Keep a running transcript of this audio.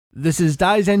This is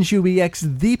Daizenshuu EX,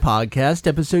 the podcast,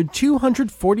 episode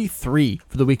 243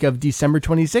 for the week of December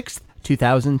 26th,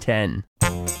 2010.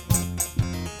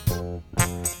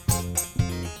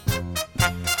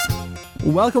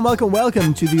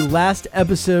 Welcome to the last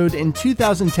episode in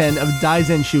 2010 of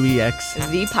Daizenshuu EX,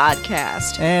 the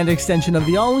podcast, and extension of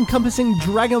the all-encompassing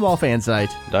Dragon Ball fan site,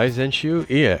 Daizenshuu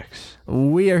EX.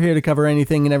 We are here to cover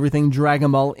anything and everything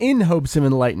Dragon Ball in hopes of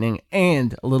enlightening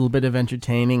and a little bit of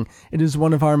entertaining. It is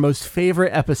one of our most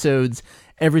favorite episodes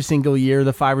every single year,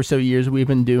 the 5 or so years we've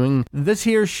been doing this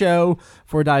here show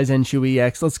for Daizenshuu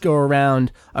EX. Let's go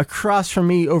around across from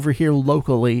me over here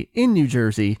locally in New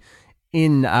Jersey,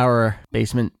 in our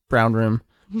basement brown room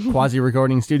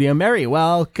quasi-recording studio. Meri,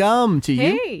 welcome to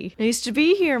you. Hey, nice to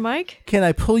be here, Mike. Can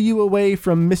I pull you away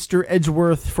from Mr.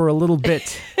 Edgeworth for a little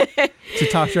bit to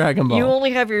talk Dragon Ball? You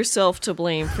only have yourself to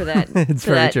blame for that, It's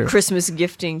very true. Christmas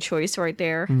gifting choice right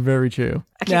there. Very true.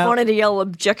 I keep wanting to yell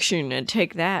objection and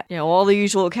take that. You know, all the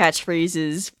usual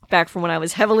catchphrases back from when I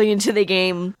was heavily into the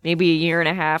game, maybe a year and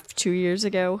a half, 2 years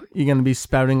ago. You're going to be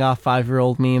spouting off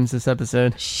 5-year-old memes this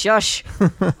episode. Shush.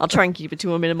 I'll try and keep it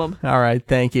to a minimum. All right,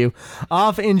 thank you.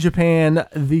 Off in Japan,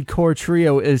 the core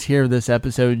trio is here this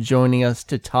episode, joining us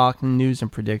to talk news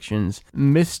and predictions.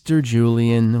 Mr.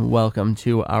 Julian, welcome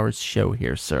to our show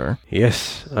here, sir.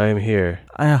 Yes, I am here.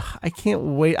 I can't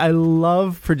wait. I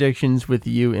love predictions with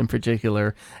you in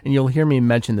particular, and you'll hear me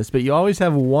mention this, but you always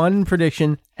have one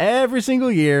prediction every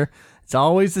single year. It's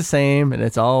always the same, and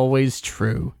it's always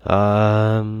true.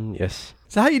 Yes.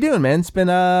 So how you doing, man? It's been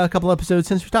a couple episodes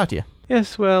since we talked to you.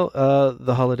 Yes, well,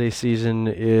 the holiday season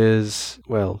is,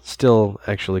 still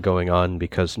actually going on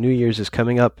because New Year's is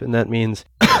coming up, and that means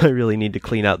I really need to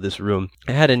clean out this room.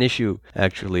 I had an issue,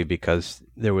 actually, because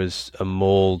there was a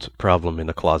mold problem in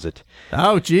the closet.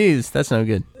 Oh, geez, that's no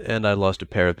good. And I lost a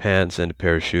pair of pants and a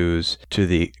pair of shoes to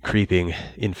the creeping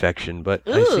infection, but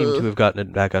I seem to have gotten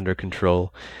it back under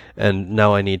control, and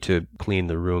now I need to clean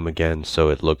the room again so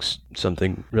it looks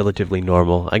something relatively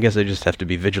normal. I guess I just have to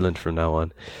be vigilant from now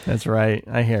on. That's right.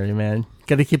 I hear you, man.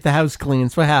 Got to keep the house clean.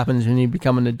 It's what happens when you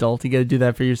become an adult. You got to do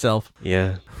that for yourself.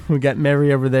 Yeah. We got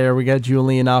Meri over there. We got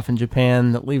Julian off in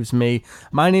Japan. That leaves me.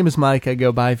 My name is Mike. I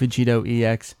go by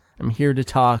VegettoEX. I'm here to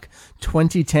talk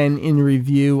 2010 in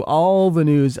review, all the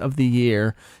news of the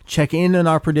year, check in on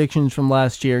our predictions from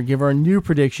last year, give our new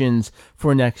predictions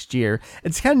for next year.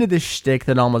 It's kind of this shtick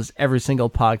that almost every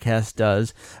single podcast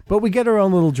does, but we get our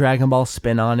own little Dragon Ball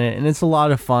spin on it, and it's a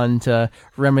lot of fun to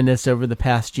reminisce over the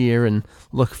past year and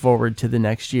look forward to the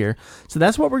next year. So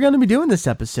that's what we're going to be doing this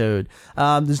episode.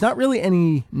 There's not really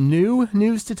any new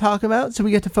news to talk about, so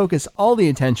we get to focus all the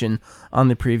attention on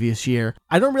the previous year.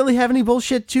 I don't really have any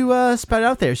bullshit to spout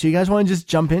out there, so you guys want to just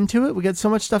jump into it? We got so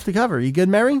much stuff to cover. You good,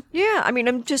 Meri? Yeah, I mean,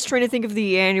 I'm just trying to think of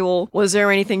the annual, was there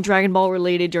anything Dragon Ball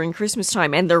related during Christmas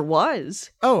time? And there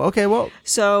was. Oh, okay, well.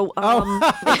 So,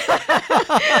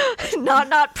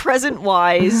 not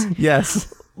present-wise.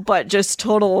 Yes. But just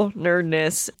total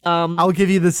nerdness. I'll give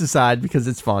you this aside because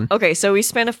it's fun. Okay, so we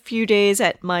spent a few days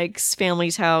at Mike's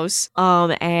family's house,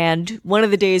 and one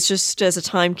of the days, just as a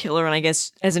time killer, and I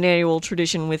guess as an annual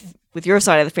tradition with your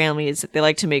side of the family, is that they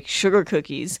like to make sugar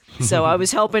cookies. So I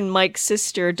was helping Mike's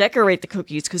sister decorate the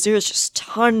cookies because there's just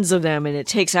tons of them and it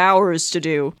takes hours to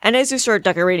do. And as you start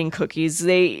decorating cookies,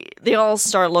 they all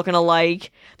start looking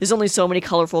alike. There's only so many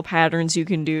colorful patterns you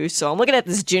can do. So I'm looking at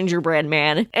this gingerbread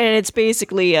man, and it's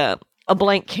basically a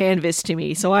blank canvas to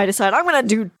me. So I decided I'm going to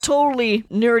do totally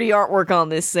nerdy artwork on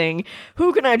this thing.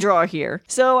 Who can I draw here?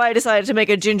 So I decided to make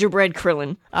a gingerbread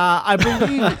Krillin. I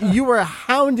believe you were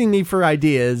hounding me for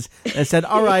ideas and said,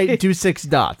 all right, do 6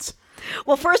 dots.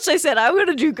 Well, first I said, I'm going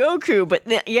to do Goku, but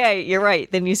yeah, you're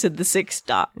right. Then you said the 6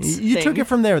 dots. You took it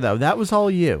from there, though. That was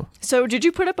all you. So did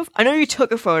you put up I know you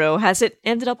took a photo. Has it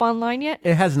ended up online yet?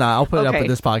 It has not. I'll put it up with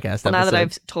this podcast episode. Now that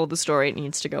I've told the story, it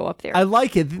needs to go up there. I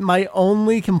like it. My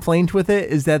only complaint with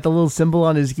it is that the little symbol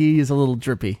on his gi is a little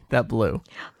drippy. That blue.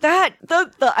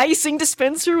 The icing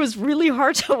dispenser was really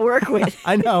hard to work with.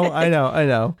 I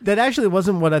know. That actually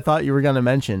wasn't what I thought you were going to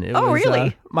mention. It was,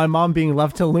 really? My mom being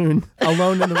left alone in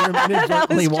the room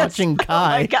inadvertently watching Kai.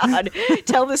 Oh my God.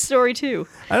 Tell this story too.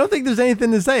 I don't think there's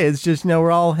anything to say. It's just,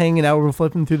 we're all hanging out. We're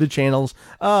flipping through the channels.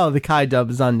 Oh, the Kai dub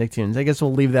is on Nicktoons. I guess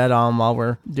we'll leave that on while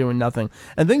we're doing nothing.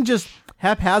 And then just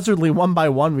haphazardly, one by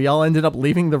one, we all ended up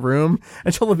leaving the room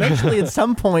until eventually at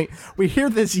some point we hear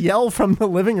this yell from the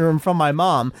living room from my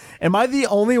mom. Am I the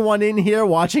only one in here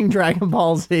watching Dragon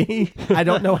Ball Z? I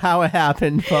don't know how it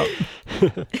happened, but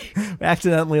we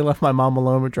accidentally left my mom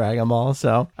alone with Dragon Ball,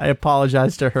 so I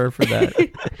apologize to her for that.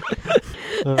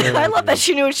 I love that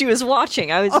she knew what she was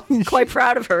watching. I was quite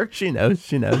proud of her. She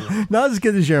knows. Not as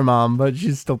good as your mom, but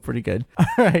she's still pretty good.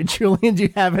 All right, Julian, do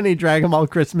you have any Dragon Ball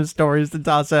Christmas stories to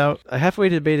toss out? I halfway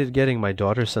debated getting my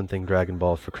daughter something Dragon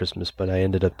Ball for Christmas, but I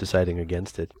ended up deciding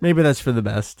against it. Maybe that's for the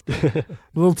best. A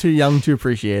little too young to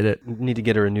appreciate it. Need to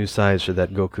get her a new size for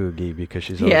that Goku gi because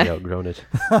she's already outgrown it.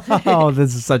 Oh,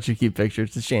 this is such a cute picture.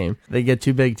 It's a shame. They get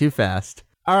too big too fast.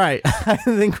 All right, I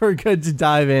think we're good to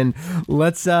dive in.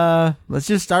 Let's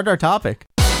just start our topic.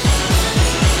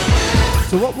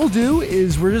 So what we'll do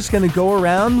is we're just going to go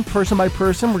around person by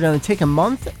person. We're going to take a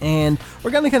month and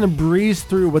we're going to kind of breeze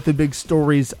through what the big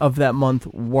stories of that month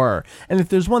were. And if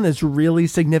there's one that's really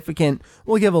significant,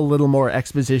 we'll give a little more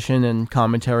exposition and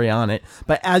commentary on it.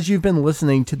 But as you've been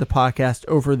listening to the podcast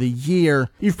over the year,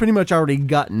 you've pretty much already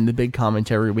gotten the big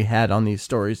commentary we had on these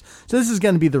stories. So this is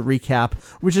going to be the recap,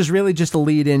 which is really just a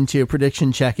lead into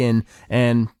prediction check-in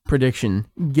and prediction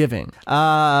giving.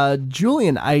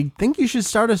 Julian, I think you should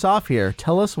start us off here.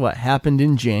 Tell us what happened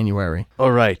in January.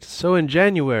 All right. So in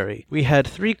January, we had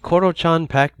 3 Koro-chan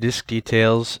pack disc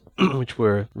details, which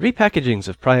were repackagings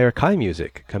of prior Kai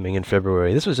music coming in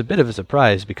February. This was a bit of a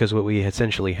surprise because what we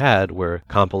essentially had were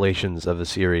compilations of a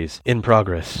series in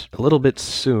progress. A little bit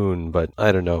soon, but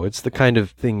I don't know. It's the kind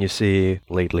of thing you see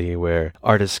lately where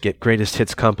artists get greatest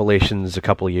hits compilations a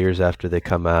couple years after they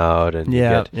come out, and you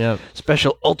get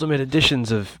special ultimate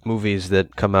editions of movies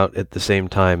that come out at the same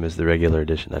time as the regular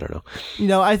edition. I don't know. You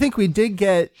know, I think we did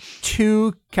get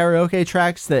 2 karaoke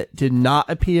tracks that did not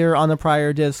appear on the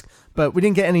prior disc, but we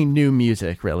didn't get any new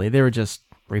music, really. They were just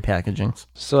repackagings.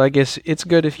 So I guess it's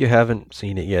good if you haven't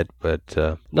seen it yet, but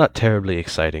not terribly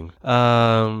exciting.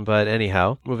 But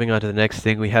anyhow, moving on to the next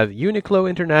thing, we have Uniqlo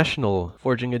International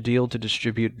forging a deal to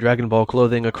distribute Dragon Ball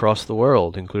clothing across the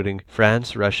world, including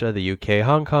France, Russia, the UK,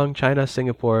 Hong Kong, China,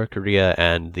 Singapore, Korea,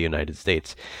 and the United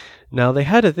States. Now, they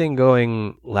had a thing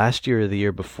going last year or the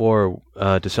year before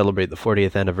to celebrate the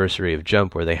 40th anniversary of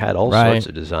Jump, where they had all sorts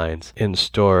of designs in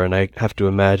store, and I have to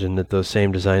imagine that those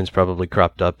same designs probably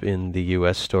cropped up in the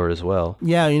US store as well.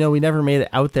 Yeah, you know, we never made it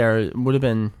out there. It would have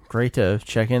been great to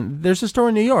check in. There's a store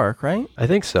in New York, right? I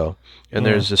think so. And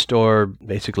there's a store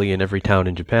basically in every town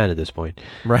in Japan at this point.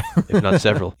 Right. If not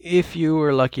several. If you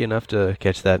were lucky enough to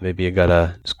catch that, maybe you got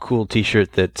a cool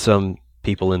t-shirt that some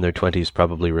people in their 20s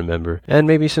probably remember, and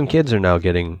maybe some kids are now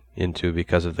getting into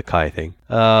because of the Kai thing.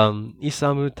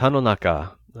 Isamu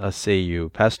Tanonaka, a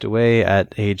seiyuu, passed away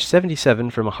at age 77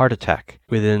 from a heart attack.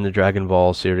 Within the Dragon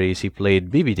Ball series, he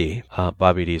played Bibidi,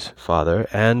 Babidi's father,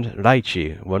 and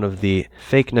Raichi, one of the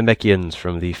fake Namekians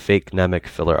from the fake Namek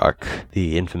filler arc,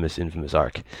 the infamous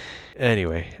arc.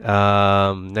 Anyway,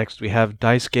 next we have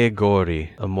Daisuke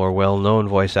Gori, a more well-known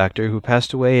voice actor who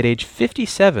passed away at age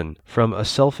 57 from a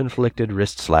self-inflicted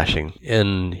wrist slashing.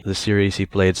 In the series, he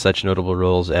played such notable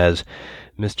roles as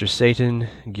Mr. Satan,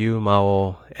 Gyu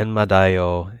Mao,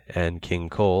 Enmadayo, and King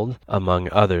Cold, among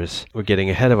others. We're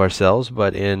getting ahead of ourselves,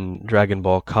 but in Dragon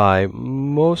Ball Kai,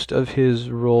 most of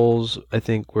his roles, I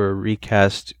think, were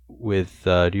recast with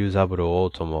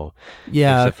Ryuzaburo Otomo.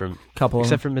 Yeah, except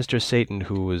for Mr. Satan,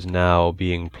 who was now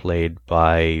being played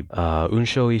by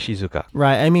Unsho Ishizuka.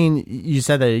 Right. I mean, you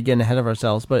said that you're getting ahead of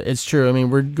ourselves, but it's true. I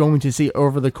mean, we're going to see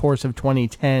over the course of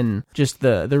 2010 just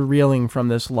the reeling from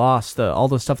this loss, all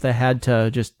the stuff that had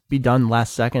to just be done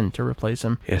last second to replace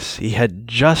him. Yes, he had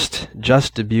just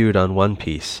debuted on One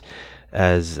Piece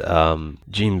as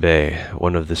Jinbei,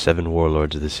 one of the 7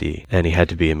 warlords of the sea, and he had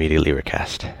to be immediately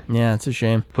recast. Yeah, it's a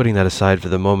shame. Putting that aside for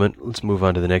the moment, let's move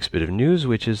on to the next bit of news,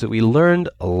 which is that we learned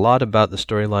a lot about the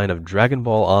storyline of Dragon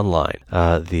Ball Online,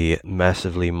 the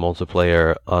massively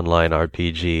multiplayer online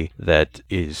RPG that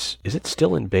is it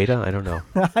still in beta? I don't know.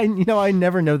 I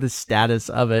never know the status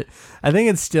of it. I think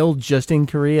it's still just in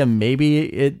Korea. Maybe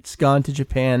it's gone to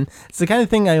Japan. It's the kind of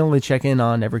thing I only check in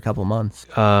on every couple months.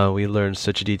 We learned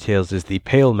such details as the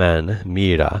Pale Man,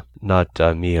 Mira, not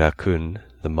Mira-kun,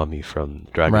 the mummy from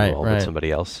Dragon Ball, but somebody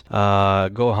else.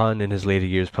 Gohan, in his later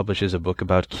years, publishes a book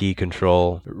about ki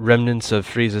control. Remnants of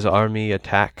Frieza's army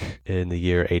attack in the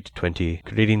year 820.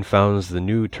 Kuririn founds the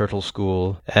new Turtle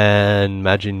School, and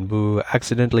Majin Buu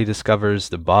accidentally discovers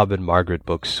the Bob and Margaret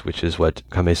books, which is what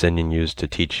Kame Sennin used to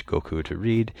teach Goku to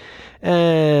read,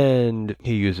 and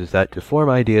he uses that to form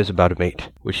ideas about a mate,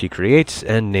 which he creates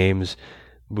and names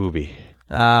Booby.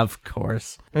 Of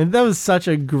course. I mean, that was such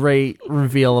a great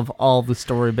reveal of all the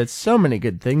story bits. So many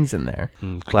good things in there.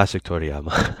 Classic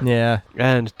Toriyama. Yeah.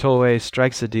 And Toei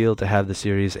strikes a deal to have the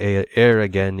series air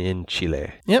again in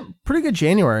Chile. Yep. Pretty good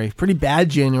January. Pretty bad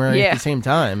January at the same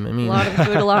time. I mean, a lot of the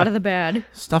good, a lot of the bad.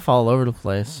 Stuff all over the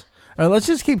place. All right, let's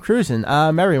just keep cruising.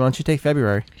 Meri, why don't you take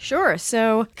February? Sure.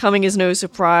 So, coming as no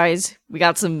surprise, we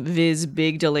got some Viz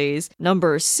big delays.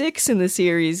 Number 6 in the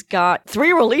series got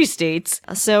 3 release dates.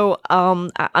 So, I'm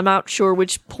not sure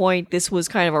which point this was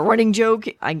kind of a running joke.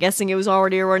 I'm guessing it was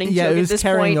already a running joke at this point. Yeah, it was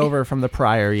carrying over from the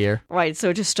prior year. Right,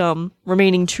 so just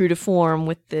remaining true to form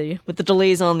with the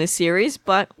delays on this series,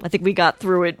 but I think we got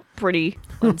through it pretty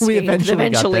unscathed We eventually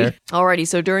got there. Alrighty,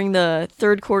 so during the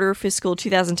third quarter fiscal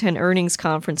 2010 earnings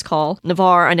conference call,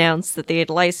 Navar announced that they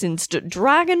had licensed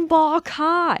Dragon Ball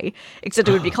Kai, except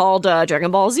it would be called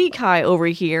Dragon Ball Z Kai over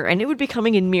here, and it would be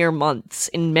coming in mere months,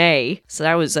 in May. So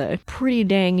that was a pretty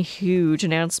dang huge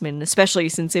announcement, especially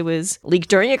since it was leaked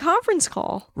during a conference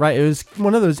call. Right, it was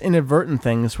one of those inadvertent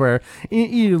things where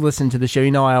you listen to the show.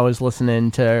 You know, I always listen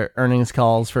in to earnings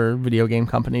calls for video game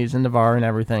companies and Navar and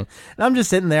everything. And I'm just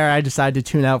sitting there. I decide to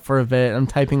tune out for a bit. I'm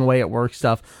typing away at work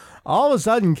stuff. All of a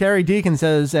sudden, Carrie Deacon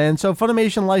says, and so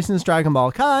Funimation licensed Dragon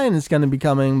Ball Kai, and it's going to be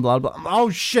coming, blah, blah.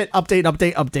 Oh, shit,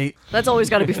 update. That's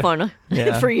always got to be fun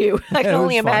for you. I can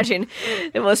only imagine.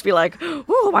 It must be like,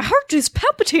 oh, my heart is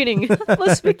palpitating.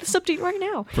 Let's make this update right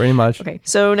now. Pretty much. Okay,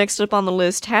 so next up on the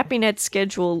list, HappyNet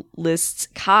schedule lists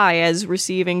Kai as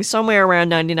receiving somewhere around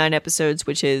 99 episodes,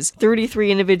 which is 33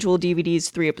 individual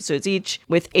DVDs, 3 episodes each,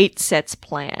 with 8 sets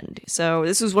planned. So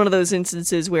this was one of those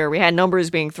instances where we had numbers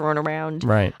being thrown around.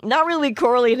 Right. Not really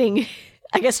correlating,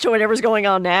 I guess, to whatever's going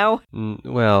on now.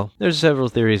 Well, there's several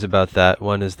theories about that.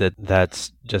 One is that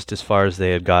that's just as far as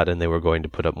they had got and they were going to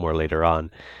put up more later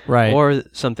on. Right. Or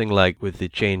something like with the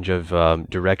change of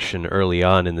direction early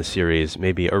on in the series,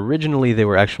 maybe originally they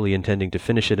were actually intending to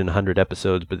finish it in 100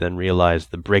 episodes, but then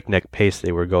realized the breakneck pace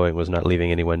they were going was not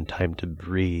leaving anyone time to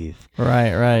breathe.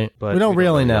 Right. But we don't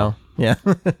really know. Yeah.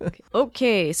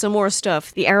 Okay, some more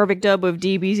stuff. The Arabic dub of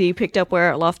DBZ picked up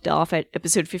where it left off at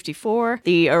episode 54.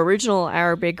 The original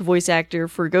Arabic voice actor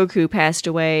for Goku passed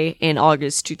away in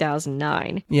August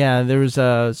 2009. Yeah, there was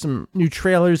some new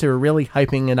trailers. They were really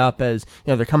hyping it up as,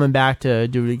 they're coming back to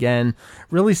do it again.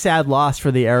 Really sad loss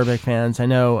for the Arabic fans. I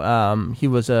know he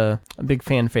was a big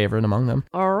fan favorite among them.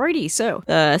 Alrighty, so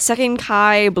the second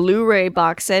Kai Blu-ray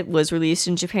box set was released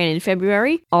in Japan in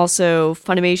February. Also,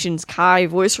 Funimation's Kai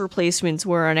voice replacements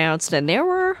were announced, and there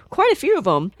were quite a few of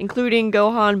them, including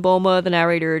Gohan Bulma, the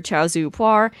narrator Chaozu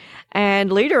Puar,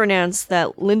 and later announced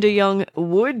that Linda Young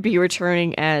would be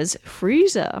returning as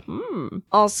Frieza.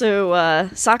 Also,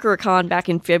 Sakura-Con back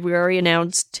in February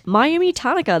announced Mayumi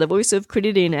Tanaka, the voice of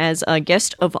Kuririn, as a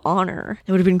guest of honor.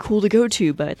 That would have been cool to go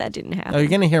to, but that didn't happen. Oh, you're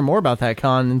going to hear more about that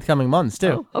con in the coming months,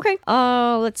 too. Oh, okay.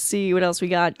 Let's see what else we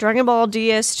got. Dragon Ball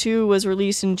DS2 was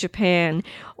released in Japan.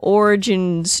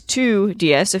 Origins 2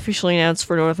 DS officially announced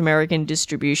for North American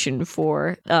distribution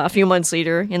for a few months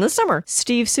later in the summer.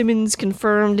 Steve Simmons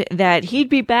confirmed that he'd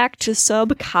be back to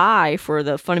sub Kai for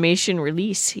the Funimation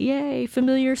release. Yay,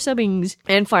 familiar subbings.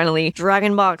 And finally,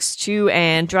 Dragon Box 2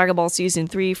 and Dragon Ball Season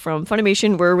 3 from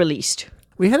Funimation were released.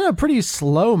 We had a pretty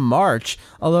slow March,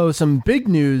 although some big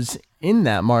news in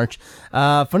that March.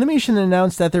 Funimation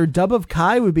announced that their dub of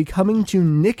Kai would be coming to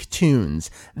Nicktoons.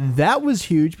 That was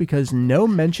huge because no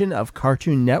mention of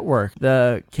Cartoon Network,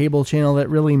 the cable channel that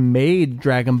really made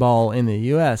Dragon Ball in the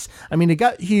US. I mean, it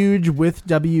got huge with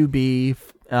WB,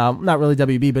 not really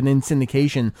WB, but in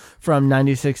syndication from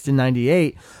 96 to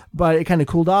 98, but it kind of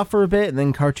cooled off for a bit, and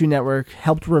then Cartoon Network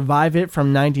helped revive it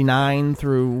from 99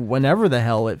 through whenever the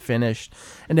hell it finished.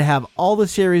 And to have all the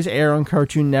series air on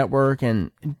Cartoon Network and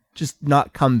just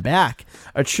not come back,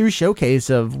 a true showcase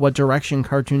of what direction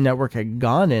Cartoon Network had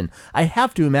gone in. I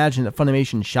have to imagine that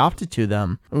Funimation shopped it to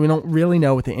them. We don't really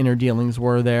know what the inner dealings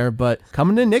were there, but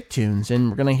coming to Nicktoons, and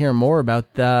we're going to hear more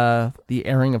about the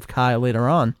airing of Kai later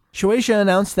on. Shueisha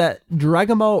announced that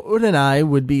Dragon Ball Uranai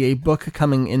would be a book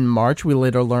coming in March. We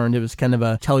later learned it was kind of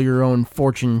a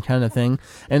tell-your-own-fortune kind of thing.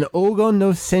 And Ogon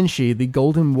no Senshi, the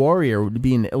Golden Warrior, would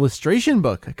be an illustration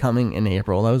book coming in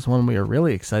April. That was one we were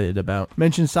really excited about.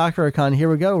 Mentioned Sakura-Con, here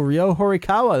we go. Ryo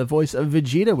Horikawa, the voice of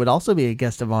Vegeta, would also be a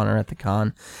guest of honor at the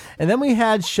con. And then we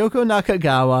had Shoko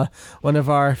Nakagawa, one of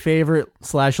our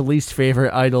favorite/least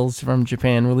favorite idols from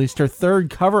Japan, released her third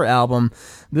cover album.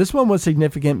 This one was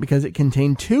significant because it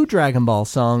contained 2 Dragon Ball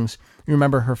songs. You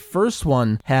remember her first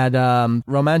one had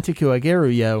Romantiku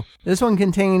Ageru Yo. This one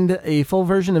contained a full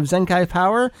version of Zenkai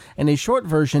Power and a short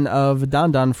version of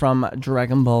Dandan from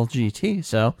Dragon Ball GT.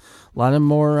 So a lot of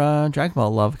more Dragon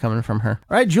Ball love coming from her.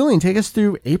 All right, Julian, take us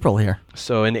through April here.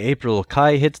 So in April,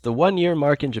 Kai hits the 1-year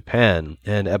mark in Japan,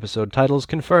 and episode titles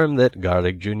confirm that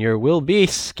Garlic Jr. will be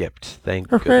skipped. Thank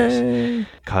goodness.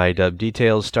 Kai dub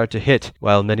details start to hit.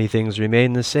 While many things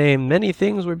remain the same, many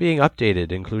things were being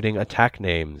updated, including attack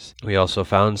names. We also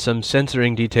found some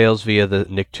censoring details via the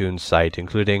Nicktoons site,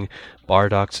 including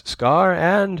Bardock's scar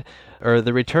and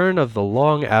the return of the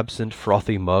long-absent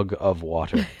frothy mug of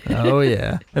water. Oh,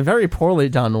 yeah. A very poorly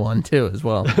done one, too, as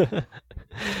well.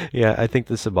 Yeah, I think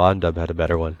the Saban dub had a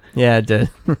better one. Yeah, it did.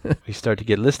 We start to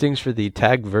get listings for the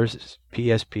Tag vs.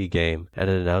 PSP game and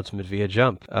an announcement via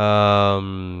Jump.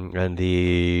 And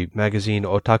the magazine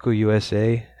Otaku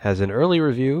USA has an early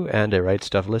review and a Right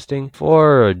Stuff listing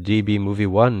for DB Movie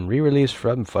 1 re-release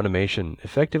from Funimation,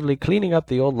 effectively cleaning up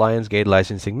the old Lionsgate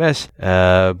licensing mess,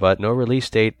 but no release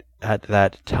date at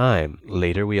that time.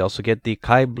 Later, we also get the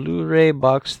Kai Blu-ray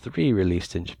Box 3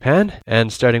 released in Japan.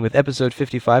 And starting with episode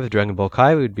 55 of Dragon Ball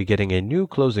Kai, we would be getting a new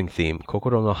closing theme,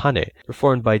 Kokoro no Hane,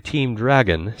 performed by Team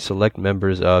Dragon, select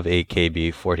members of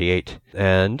AKB48.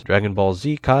 And Dragon Ball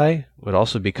Z Kai would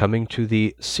also be coming to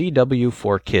the CW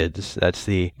for Kids. That's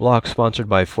the block sponsored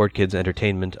by Fort Kids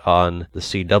Entertainment on the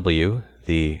CW,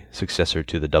 the successor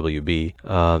to the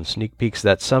WB. Sneak peeks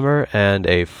that summer and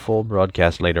a full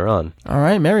broadcast later on. All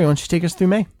right, Meri, why don't you take us through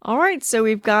May? All right, so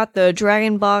we've got the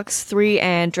Dragon Box 3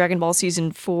 and Dragon Ball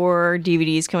Season 4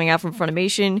 DVDs coming out from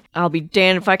Funimation. I'll be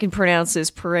damned if I can pronounce this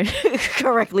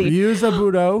correctly.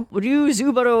 Ryuzaburo.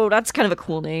 Ryuzaburo, that's kind of a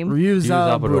cool name.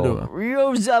 Ryuzaburo.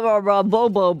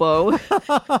 Ryuzababobobo,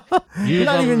 You're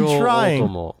not even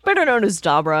trying. better known as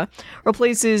Dabra,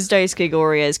 replaces Daisuke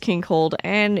Gori as King Cold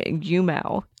and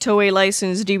Yumao. Toei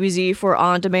licensed DBZ for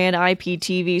on-demand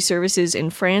IPTV services in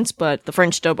France, but the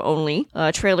French dub only.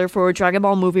 A trailer for Dragon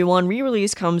Ball Movie 1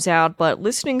 re-release comes out, but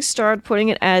listings start putting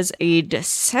it as a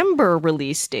December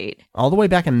release date. All the way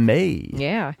back in May.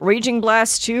 Yeah. Raging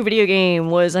Blast 2 video game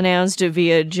was announced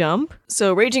via Jump.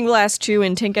 So Raging Blast 2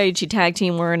 and Tenkaichi Tag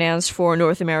Team were announced for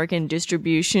North American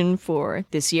distribution for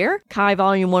this year. Kai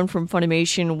Volume 1 from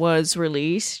Funimation was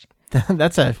released.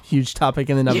 That's a huge topic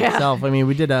in and of itself. I mean,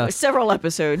 we did several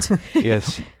episodes.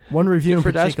 Yes. One review in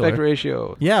For particular. aspect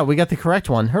ratio. Yeah, we got the correct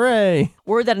one. Hooray!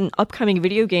 Word that an upcoming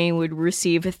video game would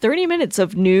receive 30 minutes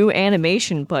of new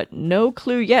animation, but no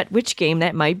clue yet which game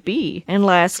that might be. And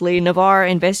lastly, Navarre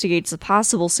investigates the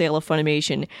possible sale of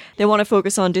Funimation. They want to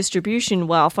focus on distribution,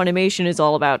 while Funimation is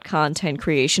all about content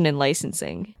creation and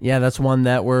licensing. Yeah, that's one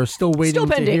that we're still waiting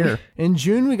to pending. hear. In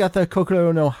June, we got the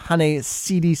Kokoro no Hane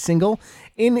CD single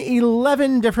in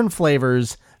 11 different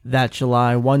flavors that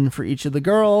July. One for each of the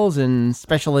girls, and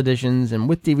special editions, and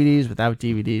with DVDs, without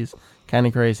DVDs. Kind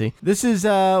of crazy. This is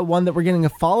one that we're getting a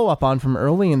follow-up on from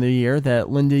early in the year, that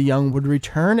Linda Young would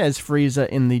return as Frieza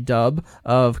in the dub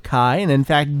of Kai, and in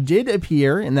fact did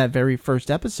appear in that very first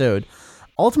episode.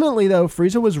 Ultimately, though,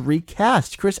 Frieza was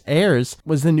recast. Chris Ayres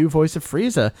was the new voice of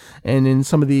Frieza, and in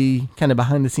some of the kind of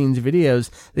behind-the-scenes videos,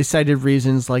 they cited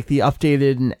reasons like the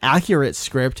updated and accurate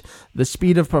script, the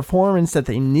speed of performance that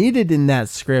they needed in that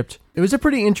script. It was a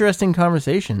pretty interesting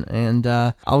conversation, and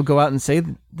I'll go out and say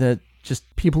that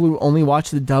just people who only watch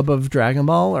the dub of Dragon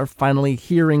Ball are finally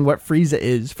hearing what Frieza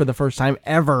is for the first time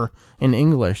ever in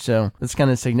English, so that's kind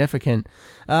of significant.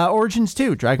 Origins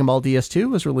 2, Dragon Ball DS2,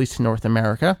 was released in North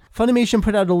America. Funimation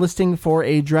put out a listing for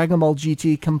a Dragon Ball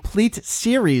GT Complete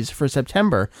series for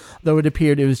September, though it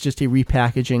appeared it was just a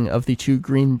repackaging of the 2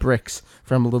 green bricks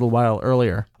from a little while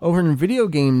earlier. Over in video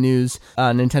game news,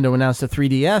 Nintendo announced a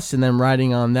 3DS, and then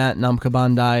riding on that, Namco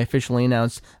Bandai officially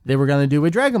announced they were going to do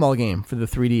a Dragon Ball game for the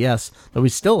 3DS, though we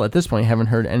still, at this point, haven't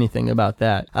heard anything about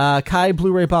that. Kai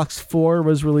Blu-ray Box 4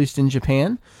 was released in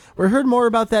Japan. We heard more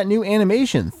about that new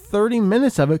animation, 30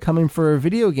 minutes of it coming for a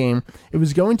video game. It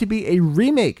was going to be a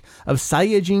remake of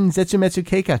Saiyajin Zetsumetsu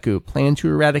Keikaku, Plan to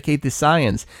Eradicate the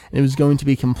Saiyans, and it was going to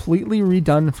be completely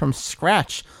redone from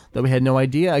scratch, though we had no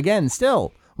idea, again,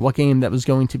 still, what game that was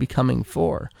going to be coming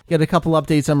for. Get a couple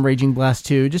updates on Raging Blast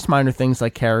 2, just minor things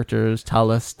like characters,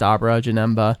 Talus, Dabra,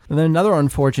 Janemba, and then another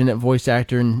unfortunate voice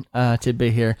actor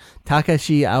tidbit here,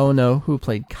 Takashi Aono, who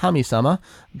played Kami-sama,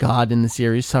 God in the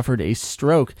series, suffered a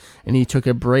stroke, and he took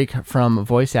a break from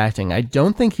voice acting. I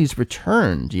don't think he's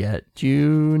returned yet. Do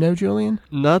you know, Julian?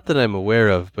 Not that I'm aware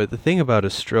of, but the thing about a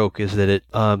stroke is that it,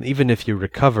 even if you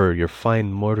recover, your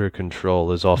fine motor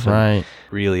control is often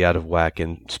really out of whack,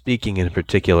 and speaking in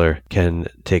particular can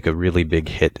take a really big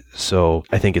hit. So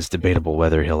I think it's debatable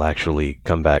whether he'll actually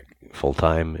come back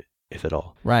full-time, if at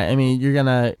all. Right. I mean, you're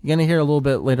gonna hear a little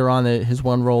bit later on that his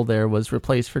one role there was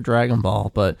replaced for Dragon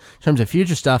Ball, but in terms of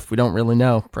future stuff, we don't really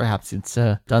know. Perhaps it's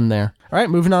done there. All right,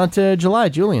 moving on to July.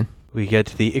 Julian. We get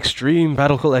the Extreme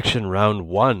Battle Collection Round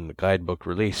 1 guidebook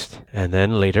released. And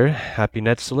then later,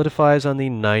 HappyNet solidifies on the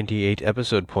 98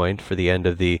 episode point for the end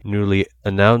of the newly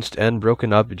announced and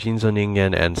broken up Jinzo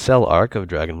Ningen and Cell arc of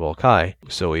Dragon Ball Kai.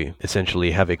 So we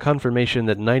essentially have a confirmation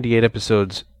that 98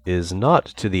 episodes is not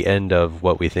to the end of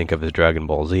what we think of as Dragon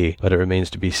Ball Z, but it remains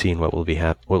to be seen what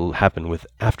will happen with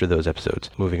after those episodes.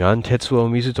 Moving on, Tetsuo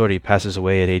Mizutori passes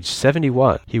away at age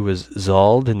 71. He was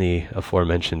Zald in the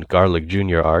aforementioned Garlic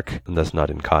Jr. arc, and that's not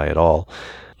in Kai at all.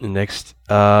 Next,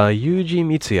 Yuji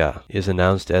Mitsuya is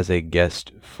announced as a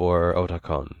guest for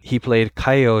Otakon. He played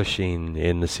Kaioshin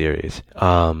in the series.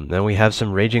 Then we have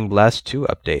some Raging Blast 2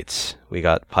 updates. We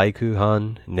got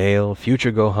Paiku-han, Nail,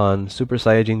 Future Gohan, Super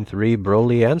Saiyajin 3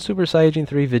 Broly, and Super Saiyajin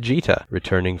 3 Vegeta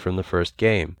returning from the first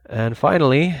game. And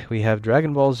finally, we have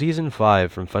Dragon Ball Season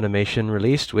 5 from Funimation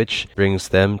released, which brings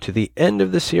them to the end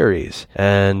of the series,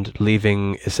 and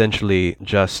leaving essentially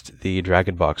just the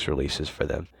Dragon Box releases for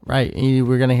them. Right.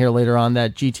 We're going to hear later on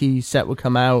that GT set will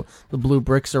come out. The blue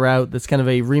bricks are out. That's kind of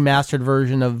a remastered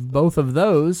version of both of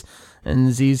those.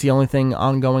 And Z's the only thing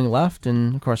ongoing left.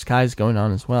 And, of course, Kai's going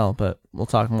on as well. But we'll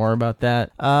talk more about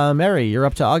that. Meri, you're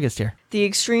up to August here. The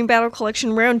Extreme Battle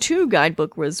Collection Round 2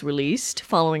 guidebook was released,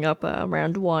 following up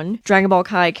Round 1. Dragon Ball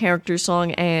Kai character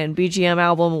song and BGM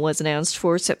album was announced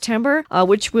for September,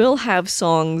 which will have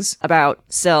songs about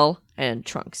Cell and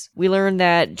Trunks. We learned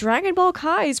that Dragon Ball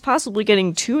Kai is possibly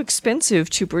getting too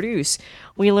expensive to produce.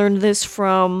 We learned this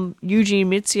from Yuji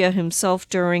Mitsuya himself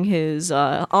during his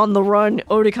On the Run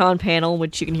Otakon panel,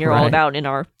 which you can hear all about in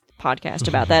our podcast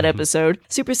about that episode.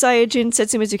 Super Saiyajin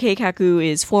Setsumitsu Keikaku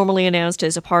is formally announced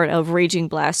as a part of Raging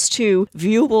Blast 2,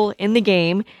 viewable in the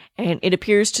game, and it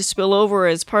appears to spill over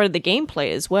as part of the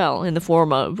gameplay as well, in the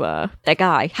form of that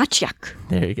guy, Hachiyak.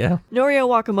 There you go. Norio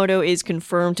Wakamoto is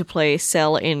confirmed to play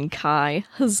Cell in Kai,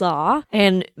 huzzah,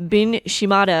 and Bin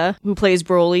Shimada, who plays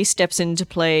Broly, steps in to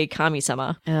play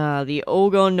Kami-sama. The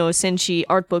Ogon no Senshi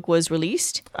art book was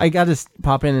released. I gotta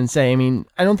pop in and say, I mean,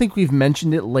 I don't think we've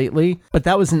mentioned it lately, but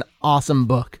that was an awesome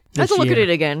book. I have to look at it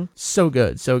again. So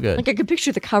good, so good. Like, I could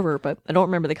picture the cover, but I don't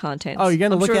remember the contents. Oh, you're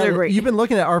gonna look at it. Great. You've been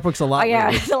looking at art books a lot. Oh, yeah,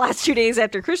 lately. the last 2 days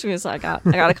after Christmas, I got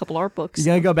a couple art books.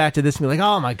 You're gonna go back to this and be like,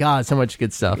 oh my god, so much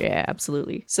good stuff. Yeah,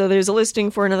 absolutely. So there's a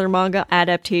listing for another manga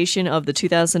adaptation of the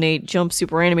 2008 Jump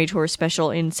Super Anime Tour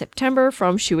special in September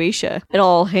from Shueisha. It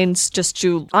all hints just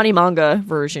to Animanga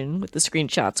version with the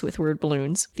screenshots with word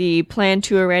balloons. The plan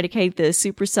to eradicate the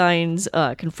Super Saiyans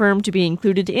confirmed to be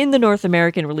included in the North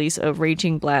American release of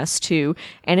Raging Blast 2,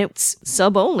 and it's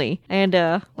sub-only. And,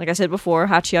 like I said before,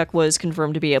 Hachiyak was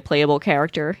confirmed to be a playable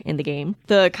character in the game.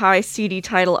 The Kai CD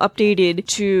title updated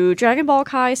to Dragon Ball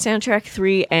Kai Soundtrack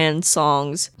 3 and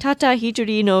songs. Tata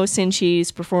Hitori no Senshi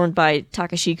is performed by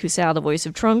Takashi Kusao, the voice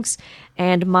of Trunks,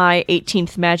 and My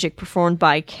 18th Magic performed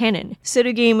by Kennen.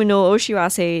 Serugame no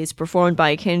Oshiwase is performed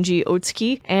by Kenji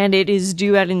Otsuki, and it is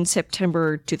due out in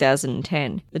September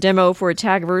 2010. The demo for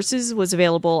Tag Versus was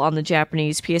available on the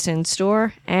Japanese PSN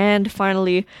store, and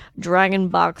finally, Dragon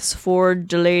Box 4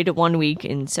 delayed 1 week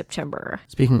in September.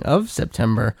 Speaking of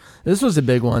September, this was a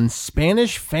big one.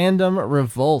 Spanish Fandom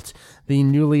Revolt, the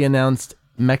newly announced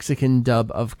Mexican dub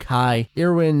of Kai.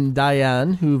 Irwin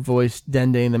Dayan, who voiced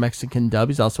Dende in the Mexican dub,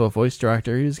 he's also a voice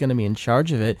director. He was going to be in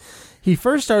charge of it. He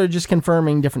first started just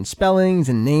confirming different spellings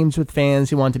and names with fans.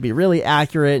 He wanted to be really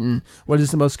accurate and what is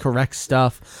the most correct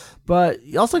stuff. But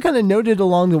he also kind of noted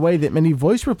along the way that many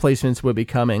voice replacements would be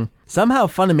coming. Somehow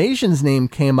Funimation's name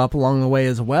came up along the way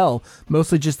as well,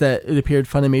 mostly just that it appeared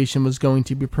Funimation was going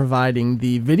to be providing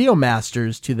the video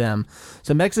masters to them.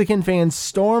 So Mexican fans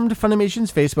stormed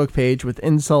Funimation's Facebook page with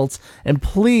insults and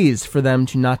pleas for them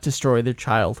to not destroy their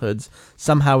childhoods,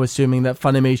 somehow assuming that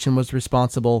Funimation was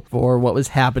responsible for what was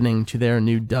happening to their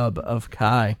new dub of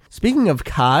Kai. Speaking of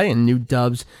Kai and new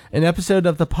dubs, an episode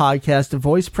of the podcast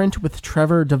Voice Print with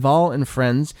Trevor Duvall and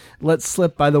friends let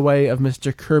slip by the way of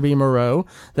Mr. Kirby Moreau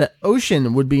that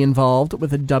Ocean would be involved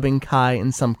with a dubbing Kai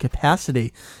in some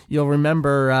capacity. You'll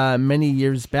remember many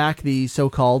years back the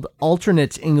so-called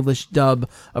alternate English dub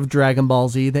of Dragon Ball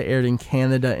Z that aired in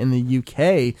Canada and the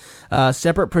UK.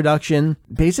 Separate production,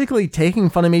 basically taking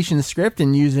Funimation's script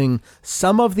and using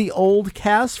some of the old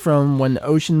cast from when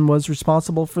Ocean was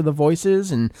responsible for the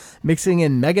voices and mixing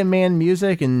in Mega Man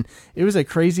music, and it was a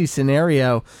crazy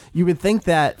scenario. You would think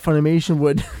that Funimation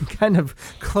would kind of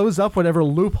close up whatever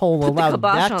loophole allowed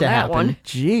that to happen.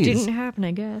 Jeez. Didn't happen,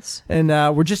 I guess. And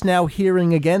we're just now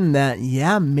hearing again that,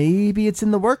 yeah, maybe it's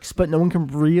in the works, but no one can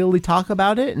really talk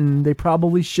about it, and they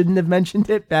probably shouldn't have mentioned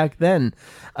it back then.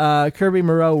 Kirby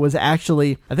Moreau was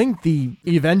actually, I think, the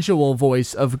eventual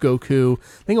voice of Goku.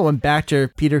 I think it went back to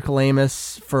Peter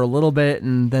Kalamis for a little bit,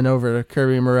 and then over to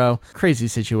Kirby Moreau. Crazy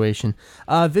situation.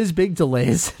 Viz big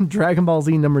delays. Dragon Ball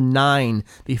Z number 9,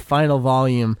 the final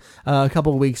volume, a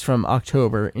couple of weeks from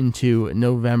October into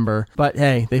November. But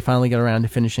hey, they finally got around to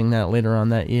finishing that later on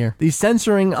that year. The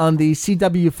censoring on the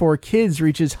CW4 Kids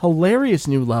reaches hilarious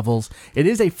new levels. It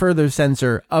is a further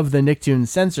censor of the Nicktoons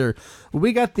censor.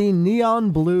 We got the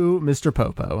neon blue Mr.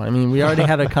 Popo. I mean, we already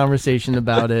had a conversation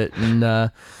about it,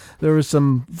 and there was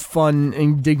some fun,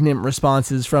 indignant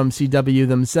responses from CW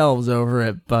themselves over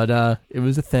it, but it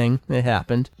was a thing. It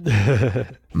happened.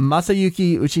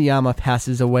 Masayuki Uchiyama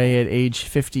passes away at age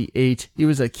 58. He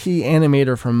was a key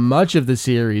animator for much of the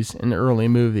series and early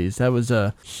movies. That was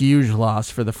a huge loss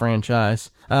for the franchise.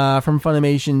 From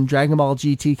Funimation, Dragon Ball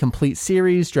GT Complete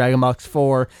Series, Dragon Box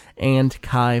 4, and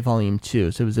Kai Volume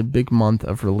 2. So it was a big month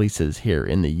of releases here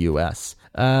in the US.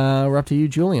 We're up to you,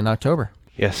 Julian, October.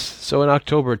 Yes, so in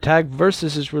October, Tag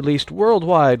Versus is released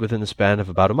worldwide within the span of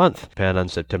about a month. Japan on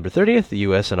September 30th, the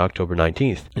US on October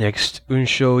 19th. Next,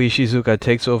 Unsho Ishizuka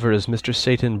takes over as Mr.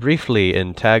 Satan briefly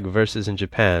in Tag Versus in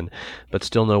Japan, but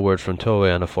still no word from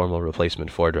Toei on a formal replacement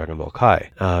for Dragon Ball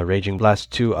Kai. Raging Blast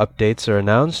 2 updates are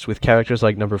announced, with characters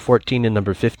like number 14 and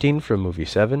number 15 from Movie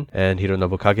 7, and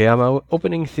Hironobu Kageyama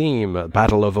opening theme,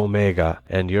 Battle of Omega,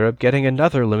 and Europe getting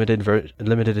another limited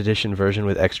edition version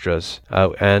with extras,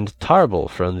 and Tarble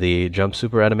from the Jump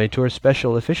Super Anime Tour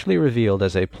special officially revealed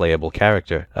as a playable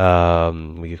character.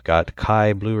 We've got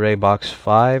Kai Blu-ray Box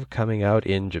 5 coming out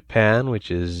in Japan, which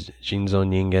is Shinzo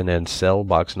Ningen and Cell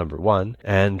Box number 1,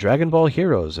 and Dragon Ball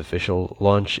Heroes official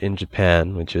launch in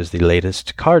Japan, which is the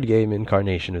latest card game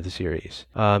incarnation of the series.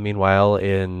 Meanwhile,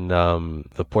 in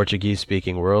the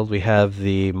Portuguese-speaking world, we have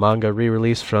the manga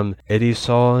re-release from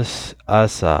Edições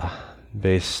Asa,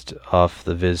 based off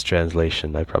the Viz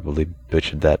translation. I probably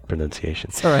butchered that pronunciation.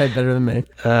 It's alright, better than me.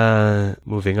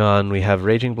 Moving on, we have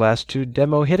Raging Blast 2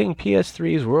 demo hitting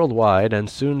PS3s worldwide and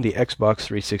soon the Xbox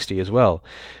 360 as well.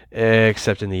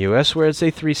 Except in the US, where it's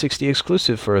a 360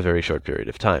 exclusive for a very short period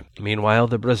of time. Meanwhile,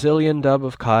 the Brazilian dub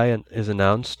of Kai is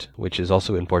announced, which is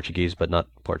also in Portuguese, but not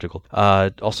Portugal.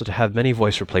 Also to have many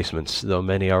voice replacements, though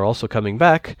many are also coming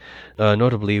back,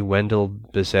 notably Wendell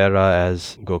Bezerra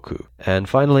as Goku. And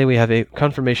finally, we have a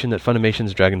confirmation that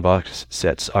Funimation's Dragon Box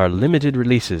sets are limited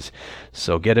releases,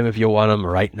 so get them if you want them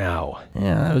right now.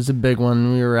 Yeah, that was a big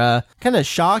one. We were kind of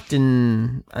shocked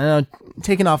and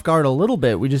taken off guard a little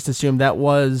bit. We just assumed that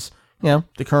was, the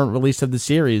current release of the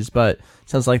series, but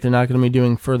sounds like they're not going to be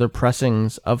doing further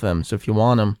pressings of them. So if you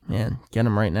want them, man, get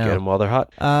them right now. Get them while they're hot.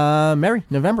 Meri,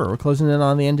 November. We're closing in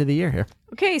on the end of the year here.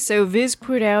 Okay, so Viz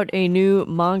put out a new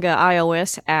manga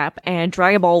iOS app, and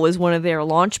Dragon Ball was one of their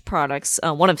launch products,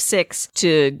 one of 6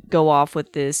 to go off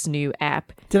with this new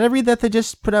app. Did I read that they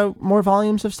just put out more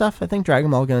volumes of stuff? I think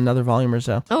Dragon Ball got another volume or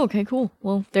so. Oh, okay, cool.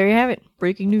 Well, there you have it.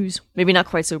 Breaking news. Maybe not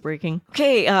quite so breaking.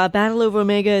 Okay, Battle of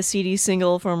Omega CD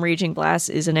single from Raging Blast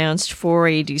is announced for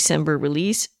a December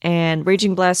release, and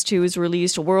Raging Blast 2 is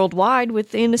released worldwide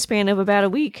within a span of about a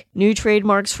week. New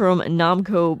trademarks from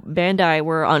Namco Bandai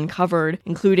were uncovered,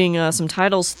 including some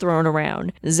titles thrown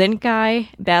around: Zenkai,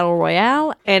 Battle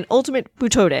Royale, and Ultimate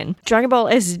Butoden. Dragon Ball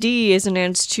SD is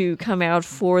announced to come out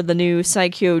for the new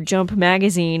Saikyo Jump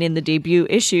magazine in the debut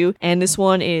issue, and this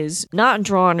one is not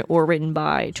drawn or written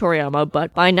by Toriyama,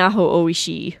 but by Naho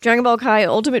Oishi. Dragon Ball Kai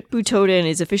Ultimate Butoden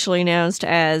is officially announced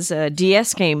as a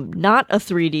DS game, not a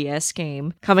 3DS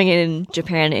game, coming in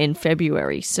Japan in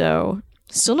February, so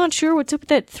still not sure what's up with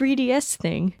that 3DS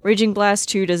thing. Raging Blast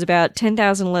 2 does about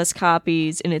 10,000 less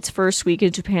copies in its first week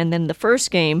in Japan than the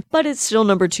first game, but it's still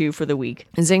number 2 for the week.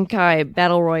 Zenkai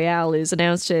Battle Royale is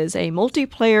announced as a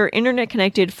multiplayer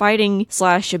internet-connected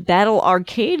fighting/battle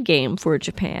arcade game for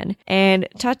Japan, and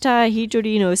Tata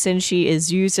Hijori no Senshi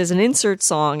is used as an insert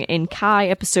song in Kai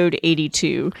episode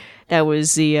 82. That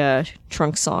was the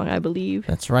Trunks song, I believe.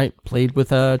 That's right. Played with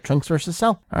Trunks vs.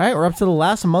 Cell. All right, we're up to the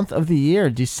last month of the year,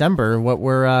 December, what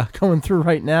we're going through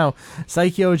right now.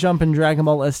 Saikyo Jump and Dragon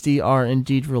Ball SD are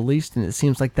indeed released, and it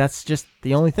seems like that's just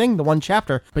the only thing, the one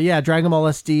chapter. But yeah, Dragon Ball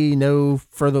SD, no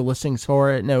further listings for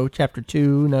it, no Chapter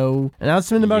 2, no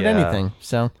announcement about anything.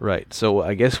 So Right, so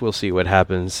I guess we'll see what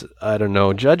happens. I don't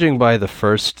know. Judging by the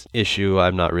first issue,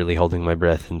 I'm not really holding my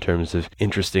breath in terms of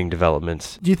interesting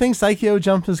developments. Do you think Saikyo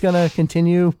Jump is going to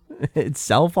continue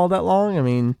itself all that long? I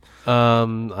mean...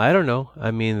 I don't know.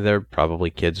 I mean, there are probably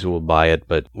kids who will buy it,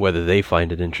 but whether they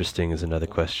find it interesting is another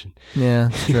question. Yeah,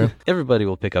 that's true. Everybody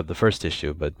will pick up the first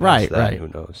issue, but right, who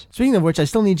knows? Speaking of which, I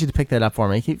still need you to pick that up for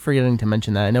me. I keep forgetting to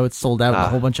mention that. I know it's sold out in a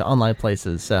whole bunch of online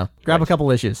places, so grab a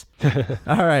couple issues.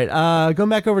 All right, going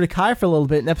back over to Kai for a little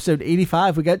bit. In episode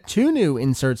 85, we got 2 new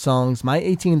insert songs. My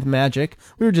 18th Magic,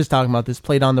 we were just talking about this,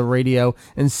 played on the radio,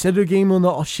 and Serugemu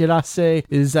no Oshirase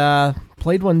is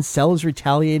played when Cell is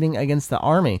retaliating against the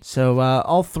army. So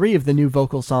all 3 of the new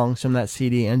vocal songs from that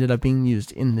CD ended up being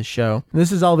used in the show. And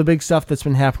this is all the big stuff that's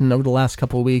been happening over the last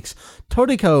couple of weeks.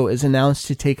 Toriko is announced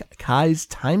to take Kai's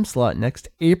time slot next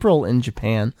April in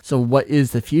Japan. So what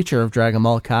is the future of Dragon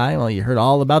Ball Kai? Well, you heard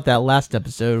all about that last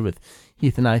episode with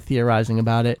Heath and I theorizing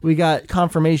about it. We got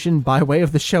confirmation by way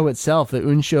of the show itself that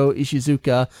Unsho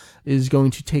Ishizuka is going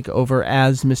to take over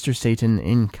as Mr. Satan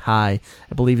in Kai.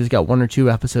 I believe he's got 1 or 2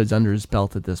 episodes under his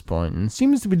belt at this point and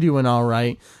seems to be doing all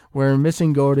right. We're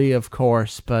missing Gori, of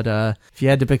course, but if you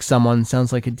had to pick someone,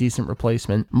 sounds like a decent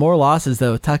replacement. More losses,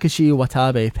 though. Takashi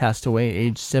Watabe passed away at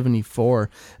age 74.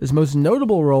 His most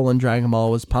notable role in Dragon Ball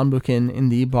was Panbukin in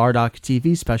the Bardock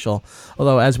TV special,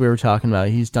 although, as we were talking about,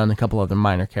 he's done a couple other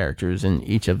minor characters in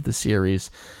each of the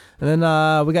series. And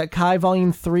then we got Kai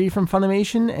Volume 3 from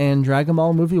Funimation, and Dragon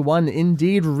Ball Movie 1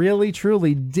 indeed, really,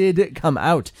 truly did come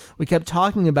out. We kept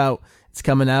talking about it's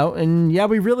coming out, and yeah,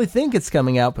 we really think it's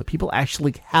coming out, but people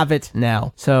actually have it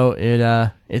now. So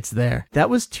it's there. That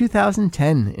was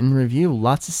 2010 in review.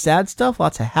 Lots of sad stuff,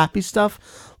 lots of happy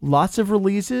stuff, lots of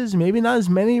releases, maybe not as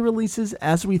many releases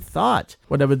as we thought.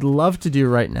 What I would love to do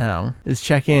right now is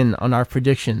check in on our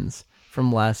predictions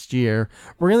from last year.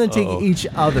 We're going to take each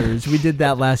other's. We did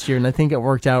that last year, and I think it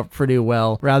worked out pretty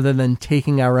well. Rather than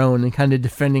taking our own and kind of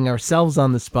defending ourselves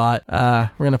on the spot, we're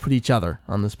going to put each other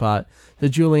on the spot. So,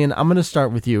 Julian, I'm going to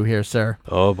start with you here, sir.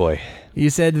 Oh, boy.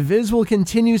 You said Viz will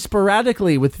continue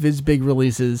sporadically with Viz big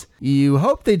releases. You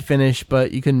hoped they'd finish,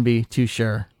 but you couldn't be too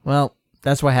sure. Well,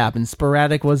 that's what happened.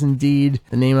 Sporadic was indeed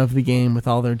the name of the game with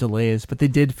all their delays, but they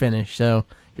did finish, so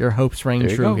your hopes rang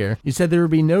true here. You said there would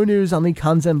be no news on the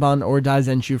Kanzenban or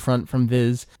Daizenshuu front from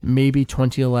Viz, maybe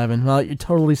 2011. Well, you're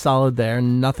totally solid there.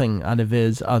 Nothing out of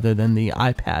Viz other than the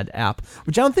iPad app,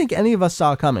 which I don't think any of us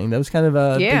saw coming. That was kind of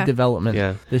a big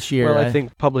development this year. Well, I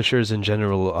think publishers in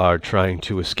general are trying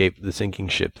to escape the sinking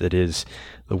ship that is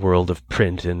the world of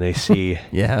print, and they see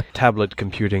tablet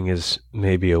computing is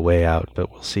maybe a way out,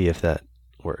 but we'll see if that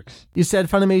works. You said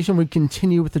Funimation would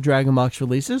continue with the Dragon Box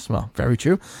releases. Well, very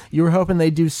true. You were hoping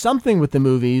they'd do something with the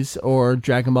movies or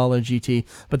Dragon Ball or GT,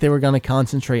 but they were going to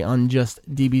concentrate on just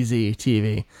DBZ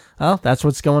TV. Well, that's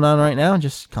what's going on right now,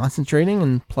 just concentrating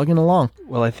and plugging along.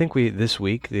 Well, I think this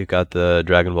week they've got the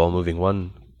Dragon Ball Moving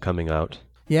 1 coming out.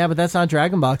 Yeah, but that's not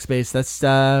Dragon Box based. That's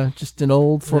just an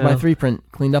old 4x3 print,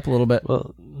 cleaned up a little bit.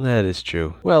 Well, that is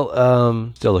true.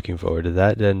 Well, still looking forward to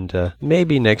that, and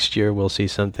maybe next year we'll see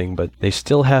something, but they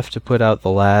still have to put out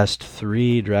the last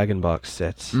 3 Dragon Box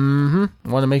sets.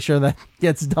 Mm-hmm. Want to make sure that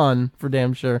gets done, for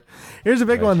damn sure. Here's a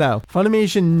big one, though.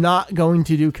 Funimation not going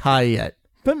to do Kai yet.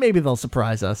 But maybe they'll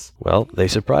surprise us. Well, they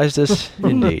surprised us,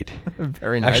 indeed.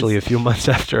 Very nice. Actually, a few months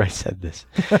after I said this.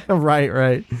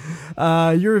 Right.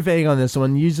 You were vague on this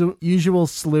one. Usual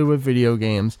slew of video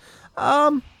games.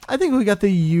 I think we got the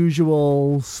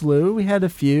usual slew. We had a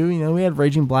few. We had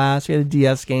Raging Blast, we had a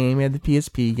DS game, we had the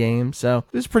PSP game. So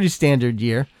it was a pretty standard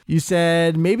year. You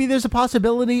said maybe there's a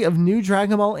possibility of new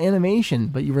Dragon Ball animation,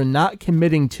 but you were not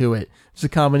committing to it. It's a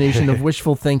combination of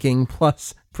wishful thinking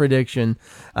plus prediction.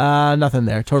 Nothing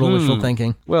there. Total wishful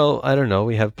thinking. Well, I don't know.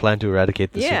 We have Plan to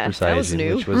Eradicate the Super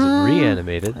Saiyajin, which was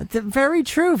reanimated. Very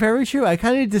true. I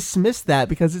kind of dismissed that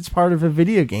because it's part of a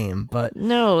video game, but...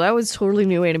 No, that was totally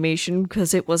new animation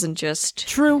because it wasn't just...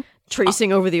 True.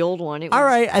 Tracing over the old one. All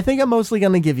right, I think I'm mostly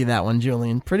going to give you that one,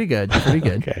 Julian. Pretty good.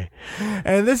 Okay.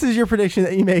 And this is your prediction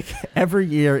that you make every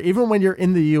year. Even when you're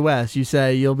in the U.S., you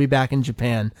say you'll be back in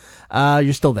Japan.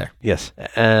 You're still there. Yes,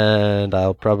 and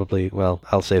I'll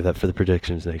save that for the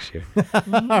predictions next year.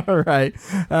 All right.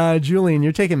 Julian,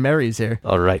 you're taking Meri's here.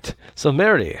 All right. So,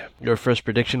 Meri, your first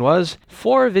prediction was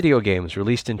 4 video games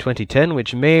released in 2010,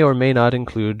 which may or may not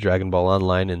include Dragon Ball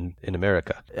Online in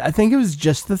America. I think it was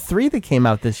just the 3 that came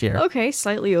out this year. Okay,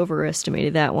 slightly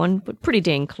overestimated that one, but pretty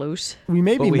dang close. We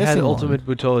had Ultimate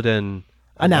Butoden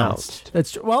announced.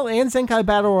 That's well, and Zenkai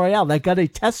Battle Royale that got a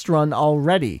test run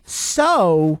already.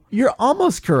 So you're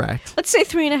almost correct. Let's say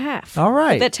 3.5. All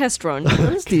right, that test run.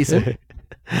 That was decent.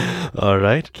 All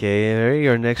right. Okay, Meri,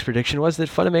 your next prediction was that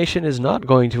Funimation is not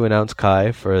going to announce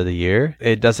Kai for the year.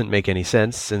 It doesn't make any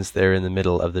sense since they're in the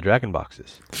middle of the Dragon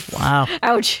boxes. Wow.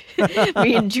 Ouch.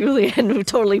 Me and Julian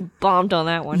totally bombed on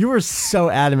that one. You were so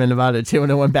adamant about it, too,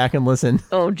 when I went back and listened.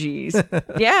 Oh, geez.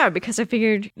 Yeah, because I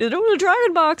figured, they're doing the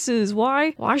Dragon boxes.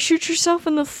 Why shoot yourself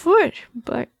in the foot?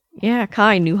 But... yeah,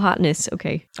 Kai, new hotness.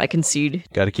 Okay, I concede.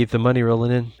 Gotta keep the money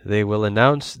rolling in. They will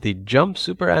announce the Jump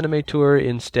Super Anime Tour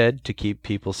instead to keep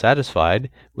people satisfied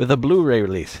with a Blu-ray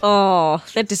release. Oh,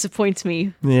 that disappoints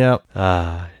me. Yeah.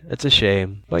 It's a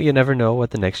shame, but you never know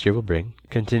what the next year will bring.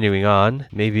 Continuing on,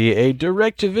 maybe a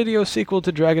direct-to-video sequel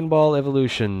to Dragon Ball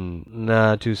Evolution.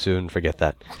 Nah, too soon. Forget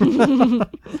that.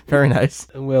 Very nice.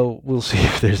 Well, we'll see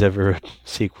if there's ever a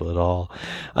sequel at all.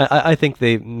 I think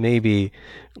they maybe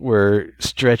were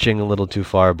stretching a little too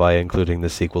far by including the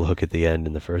sequel hook at the end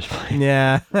in the first place.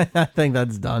 Yeah, I think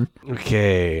that's done.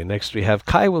 Okay, next we have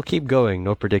Kai Will Keep Going.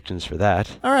 No predictions for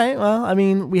that. All right, well, I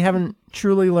mean, we haven't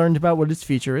truly learned about what its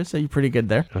future is, so you're pretty good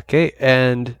there. Okay,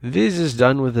 and Viz is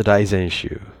done with the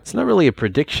Daizenshuu. It's not really a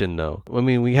prediction, though. I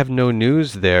mean, we have no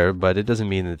news there, but it doesn't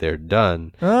mean that they're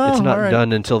done. Oh, it's not all right.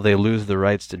 done until they lose the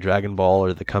rights to Dragon Ball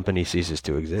or the company ceases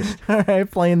to exist. All right,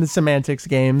 playing the semantics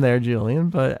game there, Julian,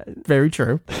 but very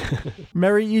true.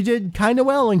 Meri, you did kind of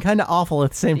well and kind of awful at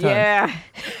the same time. Yeah.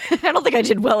 I don't think I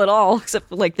did well at all, except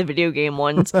for like the video game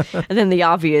ones. And then the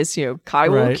obvious, Kai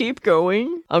will Right. keep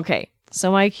going. Okay,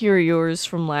 so my cure yours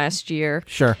from last year.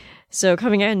 Sure. So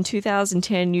coming out in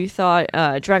 2010, you thought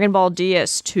Dragon Ball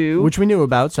DS2. Which we knew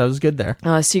about, so it was good there.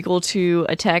 Sequel to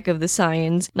Attack of the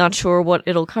Saiyans. Not sure what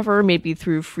it'll cover. Maybe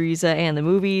through Frieza and the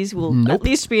movies will at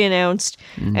least be announced.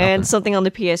 And something on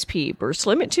the PSP. Burst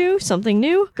Limit 2, something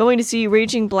new. Going to see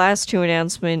Raging Blast 2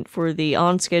 announcement for the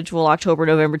on-schedule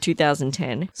October-November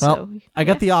 2010. Well, So, I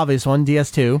got the obvious one,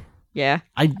 DS2. yeah,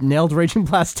 I nailed Raging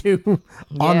Blast 2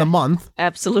 on Yeah. the month.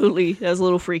 absolutely. That was a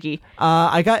little freaky.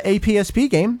 I got a PSP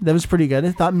game that was pretty good.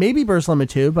 I thought maybe Burst Limit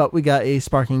 2, but we got a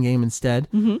sparking game instead.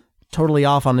 Mm-hmm. Totally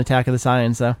off on Attack of the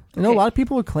Saiyans, though. I know a lot of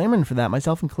people are clamoring for that,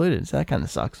 myself included, so that kind of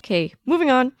sucks. Okay,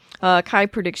 moving on. Kai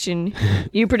prediction.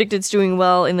 You predict it's doing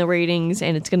well in the ratings,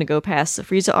 and it's going to go past the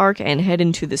Frieza arc and head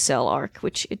into the Cell arc,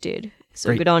 which it did. So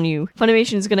Great. good on you.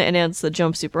 Funimation is going to announce the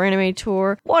Jump Super Anime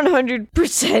Tour.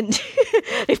 100%.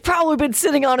 They've probably been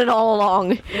sitting on it all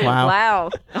along. Wow. Wow.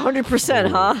 100%,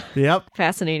 huh? Yep.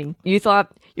 Fascinating. You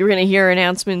thought you were going to hear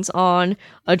announcements on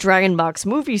a Dragon Box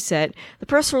movie set. The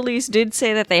press release did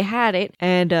say that they had it,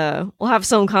 and we'll have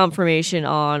some confirmation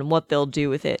on what they'll do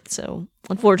with it. So,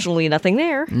 unfortunately, nothing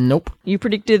there. Nope. You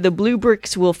predicted the Blue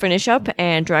Bricks will finish up,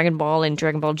 and Dragon Ball and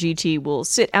Dragon Ball GT will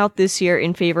sit out this year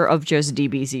in favor of just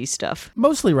DBZ stuff.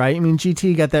 Mostly right. I mean,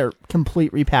 GT got their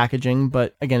complete repackaging,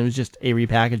 but again, it was just a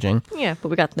repackaging. Yeah, but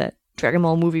we got that Dragon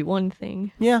Ball Movie 1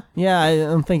 thing. Yeah, I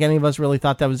don't think any of us really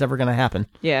thought that was ever going to happen.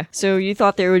 Yeah, so you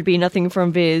thought there would be nothing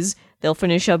from Viz. They'll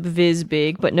finish up Viz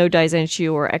big, but no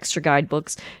Daizenshuu or extra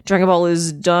guidebooks. Dragon Ball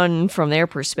is done from their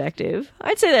perspective.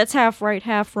 I'd say that's half right,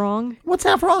 half wrong. What's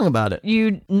half wrong about it?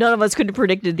 None of us could have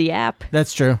predicted the app.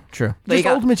 That's true. But Just you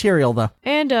got- old material, though.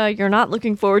 And you're not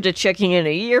looking forward to checking in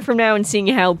a year from now and seeing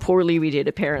how poorly we did,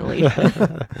 apparently.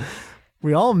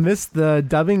 We all missed the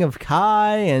dubbing of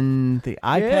Kai and the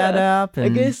iPad app and I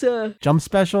guess Jump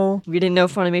Special. we didn't know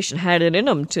Funimation had it in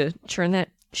them to churn that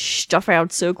stuff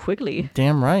out so quickly.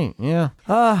 Damn right, yeah.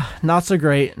 Not so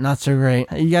great.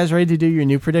 Are you guys ready to do your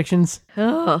new predictions?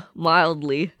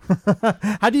 Mildly.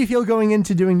 How do you feel going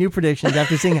into doing new predictions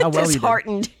after seeing how well you did?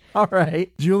 Disheartened. All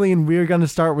right. Julian, we're going to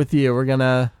start with you. We're going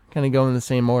to kind of go in the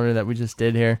same order that we just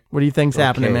did here. What do you think's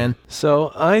happening, man?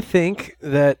 So I think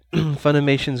that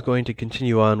Funimation's going to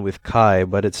continue on with Kai,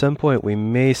 but at some point we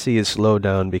may see a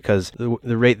slowdown because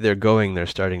the rate they're going, they're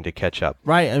starting to catch up.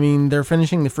 Right. I mean, they're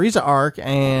finishing the Frieza arc,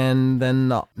 and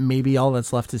then maybe all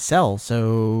that's left is Cell.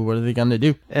 So what are they going to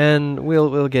do? And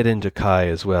we'll get into Kai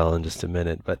as well in just a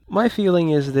minute. But my feeling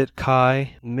is that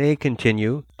Kai may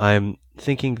continue. I'm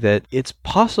thinking that it's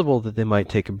possible that they might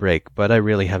take a break, but I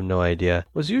really have no idea.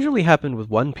 What's usually happened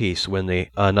with One Piece when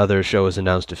another show is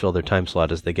announced to fill their time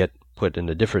slot is they get put in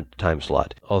a different time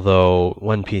slot. Although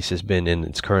One Piece has been in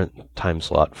its current time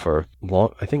slot for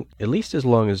long, I think at least as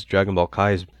long as Dragon Ball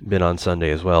Kai's been on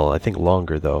Sunday as well. I think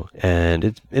longer though.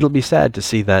 And it'll be sad to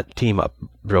see that team up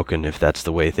broken if that's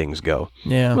the way things go.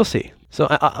 Yeah. We'll see. So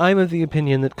I'm of the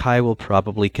opinion that Kai will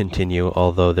probably continue,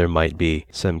 although there might be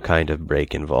some kind of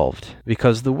break involved.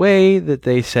 Because the way that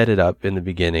they set it up in the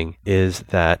beginning is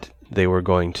that they were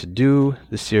going to do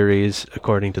the series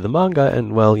according to the manga,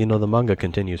 and well, the manga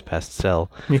continues past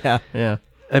Cell. Yeah.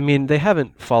 I mean, they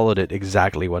haven't followed it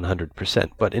exactly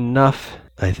 100%, but enough,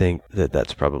 I think, that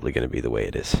that's probably going to be the way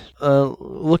it is.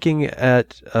 Looking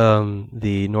at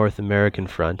the North American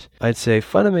front, I'd say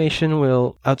Funimation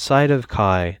will, outside of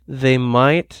Kai, they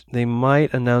might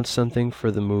announce something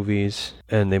for the movies,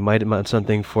 and they might announce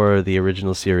something for the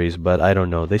original series, but I don't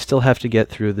know. They still have to get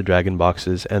through the Dragon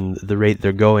boxes, and the rate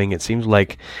they're going, it seems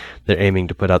like they're aiming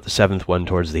to put out the 7th one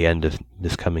towards the end of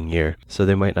this coming year, so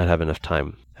they might not have enough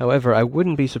time. However, I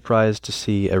wouldn't be surprised to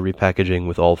see a repackaging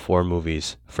with all 4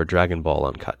 movies for Dragon Ball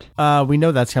Uncut. We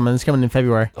know that's coming. It's coming in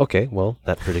February. Okay, well,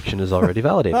 that prediction is already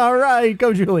validated. All right,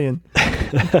 go Julian.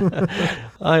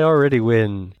 I already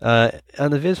win. On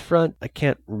the Viz front, I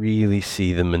can't really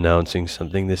see them announcing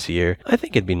something this year. I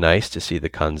think it'd be nice to see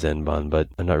the Kanzenban, but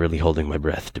I'm not really holding my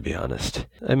breath, to be honest.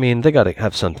 I mean, they gotta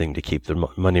have something to keep their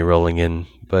money rolling in,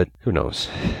 but who knows?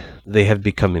 They have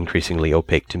become increasingly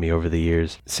opaque to me over the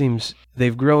years. It seems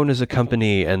they've grown as a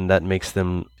company, and that makes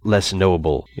them less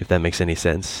knowable, if that makes any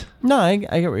sense. No, I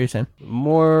get what you're saying.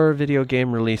 More video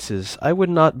game releases. I would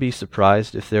not be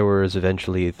surprised if there was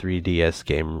eventually a 3DS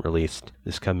game released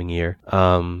this coming year.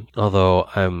 Although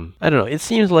I don't know, it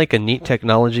seems like a neat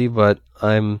technology, but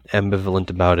I'm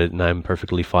ambivalent about it, and I'm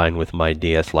perfectly fine with my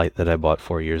DS Lite that I bought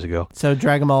 4 years ago. So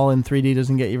Dragon Ball in 3D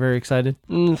doesn't get you very excited?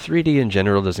 3D in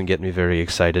general doesn't get me very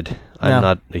excited. I'm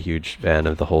not a huge fan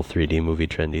of the whole 3D movie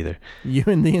trend either. You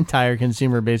and the entire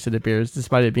consumer base, it appears,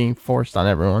 despite it being forced on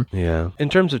everyone. Yeah. In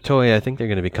terms of Toei, I think they're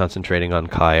going to be concentrating on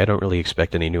Kai. I don't really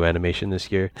expect any new animation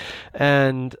this year.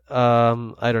 And,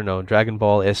 I don't know, Dragon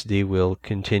Ball SD will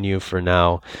continue for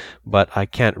now, but I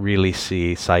can't really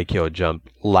see Saikyo Jump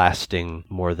lasting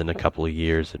more than a couple of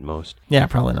years at most. Yeah,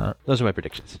 probably not. Those are my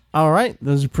predictions. All right,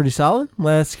 those are pretty solid.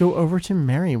 Let's go over to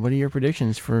Meri. What are your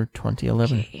predictions for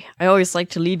 2011? Okay. I always like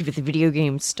to lead with the video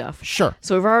game stuff. Sure.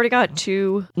 So we've already got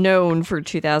 2 known for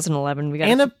 2011. We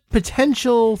got a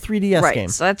potential 3DS game.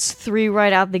 So that's 3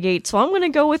 right out the gate. So I'm going to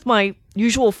go with my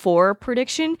usual 4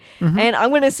 prediction, and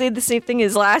I'm going to say the same thing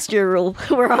as last year,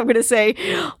 where I'm going to say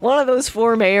one of those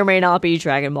 4 may or may not be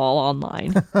Dragon Ball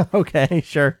Online. Okay,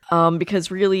 sure. Because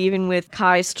really, even with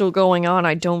Kai still going on,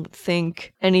 I don't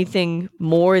think anything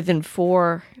more than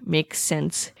 4 makes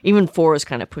sense. Even 4 is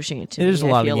kind of pushing it to me. There's a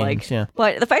lot I feel of games, yeah.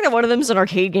 But the fact that one of them is an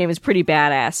arcade game is pretty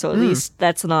badass, so at least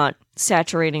that's not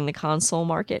saturating the console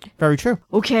market. Very true.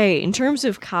 Okay, in terms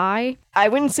of Kai, I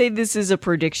wouldn't say this is a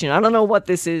prediction. I don't know what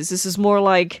this is. This is more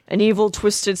like an evil,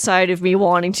 twisted side of me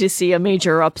wanting to see a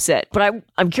major upset. But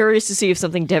I'm curious to see if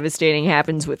something devastating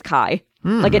happens with Kai.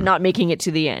 Like it not making it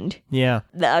to the end. Yeah.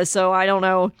 So I don't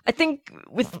know. I think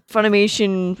with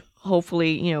Funimation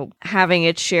hopefully, having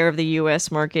its share of the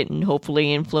US market and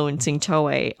hopefully influencing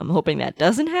Toei, I'm hoping that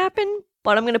doesn't happen.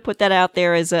 But I'm going to put that out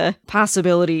there as a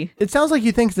possibility. It sounds like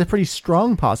you think it's a pretty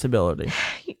strong possibility.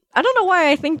 I don't know why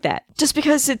I think that. Just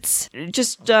because it's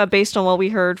just based on what we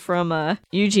heard from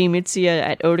Yuji Mitsuya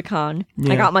at Otakon.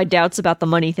 Yeah. I got my doubts about the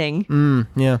money thing.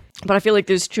 Yeah. But I feel like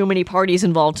there's too many parties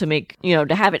involved to make,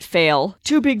 to have it fail.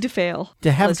 Too big to fail.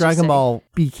 To have Dragon Ball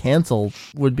be canceled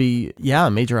would be, a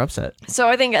major upset. So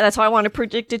I think that's why I want to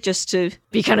predict it, just to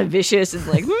be kind of vicious and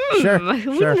like,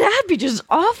 wouldn't that be just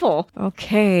awful?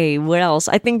 Okay, what else?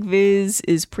 I think Viz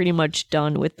is pretty much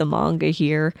done with the manga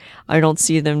here. I don't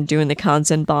see them doing the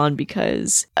Kanzenban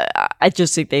because I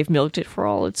just think they've milked it for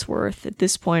all it's worth at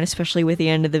this point, especially with the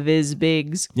end of the Viz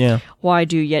Bigs. Yeah. Why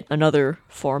do yet another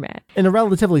format? In a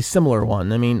relatively similar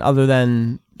one. I mean, other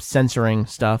than censoring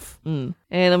stuff. And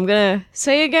I'm gonna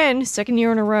say again, 2nd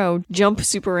year in a row, Jump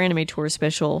Super Anime Tour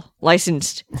Special,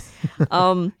 licensed.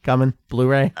 Coming,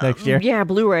 Blu-ray next year. Yeah,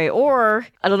 Blu-ray. Or,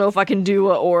 I don't know if I can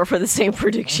do a or for the same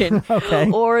prediction.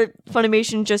 Okay. Or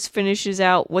Funimation just finishes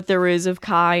out what there is of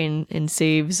Kai and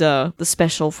saves the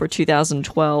special for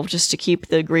 2012 just to keep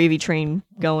the gravy train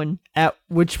going. At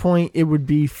which point it would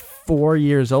be 4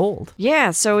 years old.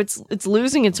 Yeah, so it's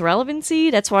losing its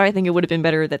relevancy. That's why I think it would have been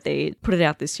better that they put it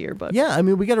out this year. But yeah, I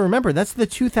mean, we got to remember, that's the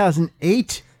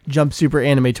 2008 Jump Super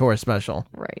Anime Tour special.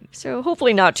 Right. So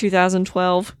hopefully not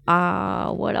 2012.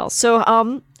 What else?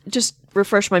 So, just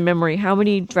refresh my memory. How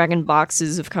many Dragon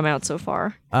boxes have come out so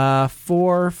far?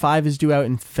 4, 5 is due out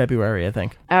in February, I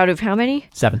think. Out of how many?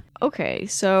 7. Okay,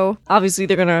 so obviously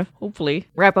they're gonna hopefully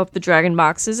wrap up the Dragon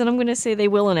boxes, and I'm gonna say they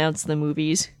will announce the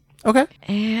movies. Okay.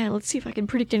 And let's see if I can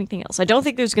predict anything else. I don't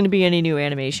think there's gonna be any new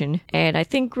animation, and I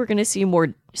think we're gonna see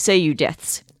more Seiyu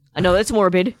deaths. I know that's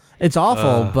morbid. It's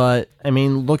awful, but I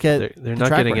mean, look at they're the not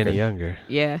track getting record. any younger.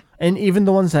 Yeah. And even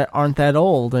the ones that aren't that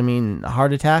old, I mean,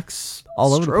 heart attacks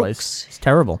all over the place. Strokes. It's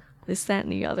terrible. this, that,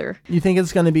 and the other. You think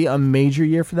it's going to be a major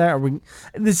year for that?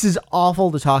 This is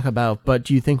awful to talk about, but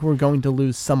do you think we're going to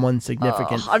lose someone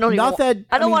significant? I don't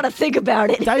want to think about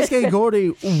it. Daisuke Gori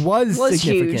was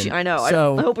significant. Huge. I know.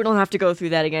 So, I hope we don't have to go through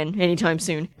that again anytime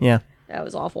soon. Yeah. That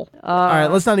was awful. All right,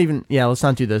 let's not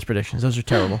do those predictions. Those are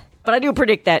terrible. But I do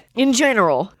predict that, in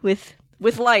general, with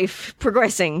life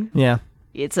progressing, Yeah.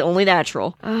 it's only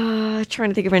natural. Trying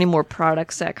to think of any more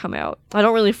products that come out. I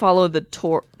don't really follow the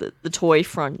toy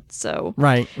front, so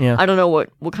Right, yeah. I don't know what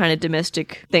kind of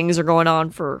domestic things are going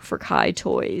on for Kai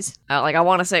toys. I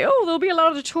want to say, there'll be a lot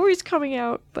of the toys coming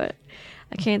out, but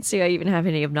I can't say I even have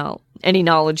any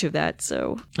knowledge of that,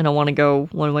 so I don't want to go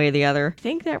one way or the other. I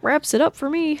think that wraps it up for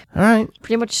me. All right.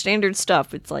 Pretty much standard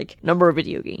stuff. It's like number of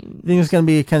video games. I think it's going to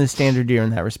be a kind of standard year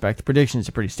in that respect. The predictions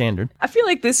are pretty standard. I feel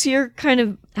like this year kind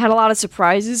of had a lot of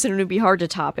surprises, and it would be hard to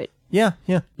top it. Yeah.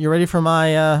 You ready for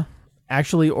my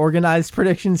actually organized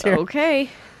predictions here? Okay.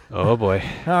 Oh boy.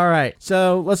 All right,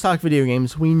 so let's talk video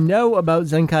games. We know about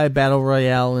Zenkai Battle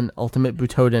Royale and Ultimate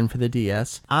Butoden for the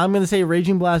DS. I'm going to say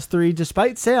Raging Blast 3,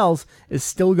 despite sales, is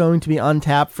still going to be on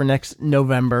tap for next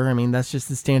November. I mean, that's just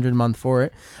the standard month for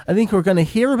it. I think we're going to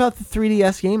hear about the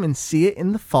 3DS game and see it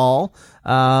in the fall.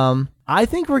 I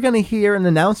think we're going to hear an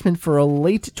announcement for a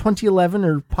late 2011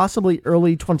 or possibly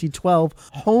early 2012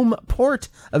 home port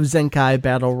of Zenkai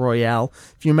Battle Royale.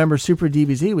 If you remember Super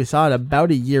DBZ, we saw it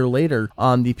about a year later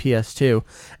on the PS2.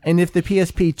 And if the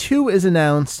PSP2 is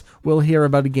announced, we'll hear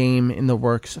about a game in the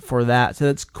works for that. So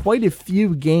that's quite a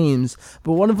few games,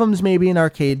 but one of them is maybe an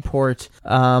arcade port.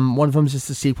 One of them is just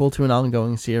a sequel to an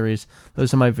ongoing series.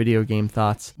 Those are my video game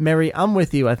thoughts. Meri, I'm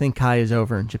with you. I think Kai is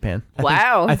over in Japan.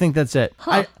 I think that's it.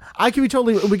 Huh. I could be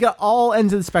totally... We got all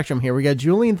ends of the spectrum here. We got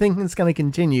Julian thinking it's going to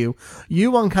continue.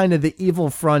 You on kind of the evil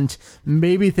front,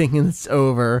 maybe thinking it's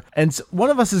over. And one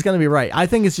of us is going to be right. I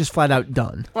think it's just flat out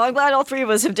done. Well, I'm glad all three of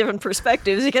us have different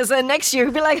perspectives, because then next year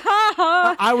you'll be like, ha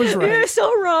ha, I was right. You're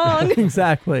so wrong.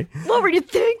 Exactly. What were you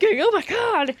thinking? Oh my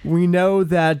god. We know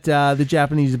that the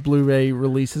Japanese Blu-ray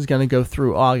release is going to go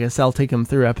through August. I'll take them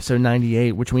through episode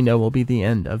 98, which we know will be the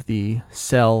end of the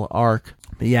Cell arc.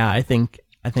 But yeah, I think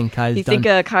Kai's You done.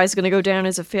 think Kai's going to go down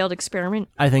as a failed experiment?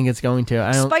 I think it's going to.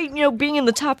 Despite, being in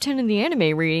the top 10 in the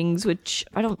anime ratings, which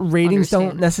I don't Ratings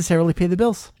understand. don't necessarily pay the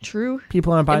bills. True.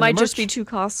 People aren't buying It might the just merch. be too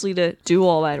costly to do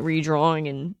all that redrawing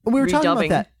and We were redubbing. talking about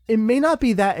that. It may not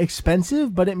be that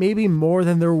expensive, but it may be more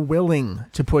than they're willing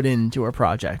to put into a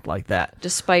project like that.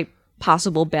 Despite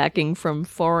possible backing from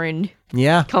foreign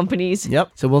Yeah. companies.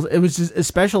 Yep. So it was just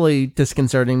especially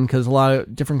disconcerting because a lot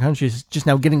of different countries just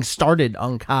now getting started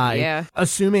on Kai. Yeah.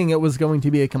 Assuming it was going to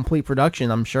be a complete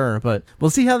production, I'm sure. But we'll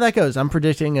see how that goes. I'm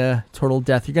predicting a total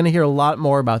death. You're going to hear a lot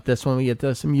more about this when we get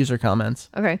to some user comments.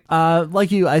 Okay. Like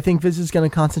you, I think Viz is going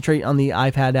to concentrate on the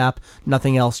iPad app.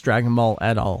 Nothing else Dragon Ball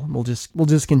at all. We'll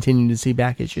just continue to see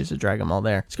back issues of Dragon Ball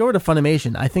there. Let's go over to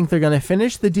Funimation. I think they're going to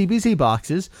finish the DBZ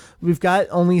boxes. We've got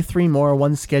only 3 more.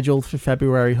 One scheduled for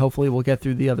February. Hopefully we'll get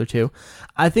through the other 2.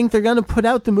 I think they're going to put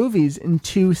out the movies in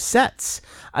 2 sets.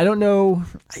 I don't know.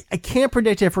 I can't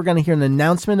predict if we're going to hear an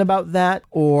announcement about that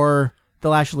or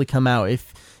they'll actually come out.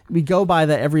 If we go by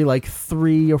that every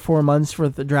 3 or 4 months for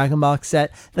the Dragon Box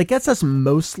set, that gets us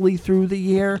mostly through the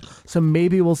year. So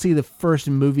maybe we'll see the first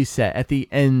movie set at the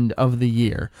end of the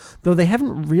year. Though they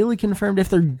haven't really confirmed if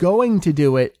they're going to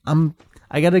do it.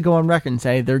 I got to go on record and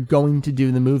say they're going to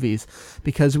do the movies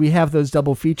because we have those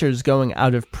double features going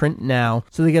out of print now.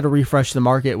 So they got to refresh the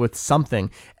market with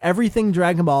something. Everything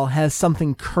Dragon Ball has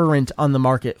something current on the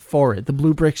market for it. The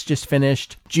Blue Bricks just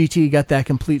finished. GT got that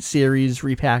complete series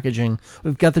repackaging.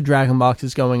 We've got the Dragon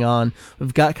Boxes going on.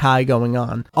 We've got Kai going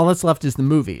on. All that's left is the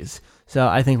movies. So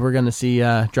I think we're going to see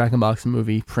Dragon Box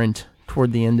movie print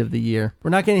toward the end of the year. We're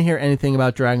not going to hear anything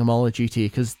about Dragon Ball at GT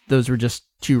because those were just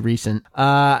too recent.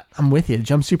 I'm with you.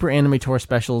 Jump Super Anime Tour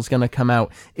Special is going to come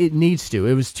out. It needs to.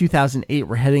 It was 2008.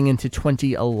 We're heading into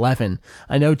 2011.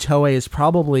 I know Toei is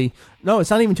probably... No,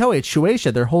 it's not even Toei. It's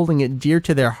Shueisha. They're holding it dear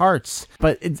to their hearts.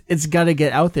 But it's got to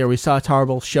get out there. We saw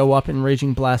Tarbell show up in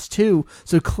Raging Blast 2,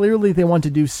 so clearly they want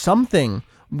to do something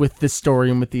with this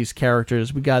story and with these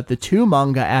characters. We got the 2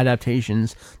 manga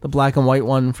adaptations, the black and white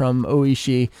one from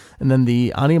Oishi, and then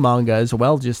the Ani manga as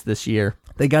well just this year.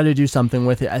 They got to do something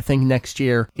with it. I think next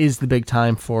year is the big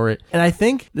time for it. And I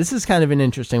think this is kind of an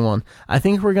interesting one. I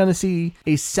think we're going to see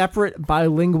a separate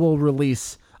bilingual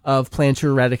release of Plan to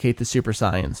Eradicate the Super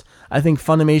Saiyans. I think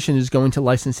Funimation is going to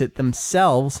license it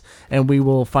themselves, and we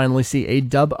will finally see a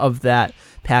dub of that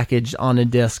packaged on a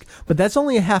disc. But that's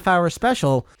only a half-hour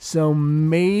special, so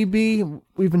maybe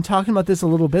we've been talking about this a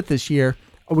little bit this year.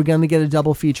 are we going to get a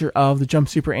double feature of the Jump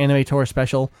Super Anime Tour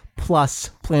special plus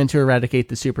Plan to Eradicate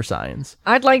the Super Saiyan?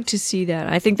 I'd like to see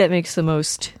that. I think that makes the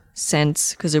most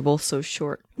sense because they're both so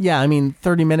short. Yeah, I mean,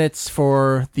 30 minutes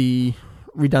for the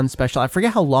redone special. I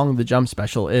forget how long the Jump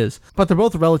special is, but they're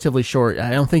both relatively short.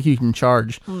 I don't think you can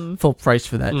charge full price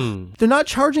for that. They're not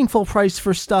charging full price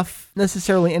for stuff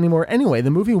necessarily anymore anyway.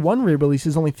 The movie 1 re-release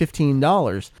is only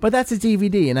 $15, but that's a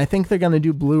DVD, and I think they're going to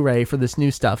do Blu-ray for this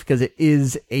new stuff because it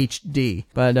is HD.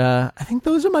 But I think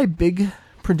those are my big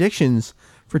predictions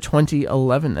for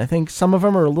 2011. I think some of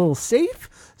them are a little safe.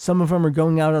 Some of them are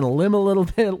going out on a limb a little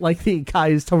bit, like the guy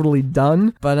is totally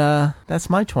done. But that's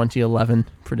my 2011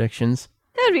 predictions.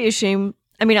 That'd be a shame.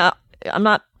 I mean, I'm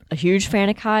not a huge fan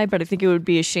of Kai, but I think it would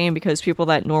be a shame because people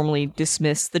that normally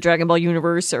dismiss the Dragon Ball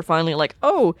universe are finally like,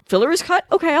 oh, filler is cut?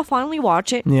 Okay, I'll finally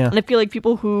watch it. Yeah. And I feel like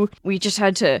people who we just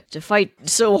had to fight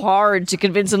so hard to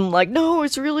convince them, like, no,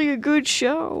 it's really a good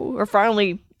show, are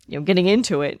finally, getting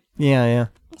into it. Yeah.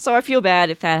 So I feel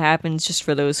bad if that happens just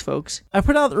for those folks. I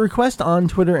put out the request on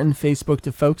Twitter and Facebook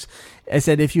to folks. I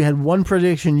said if you had one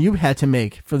prediction you had to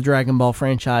make for the Dragon Ball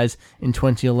franchise in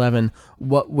 2011,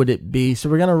 what would it be? So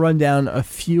we're going to run down a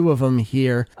few of them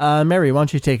here. Meri, why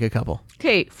don't you take a couple?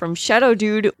 Okay, from Shadow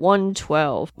Dude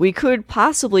 112. We could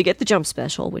possibly get the Jump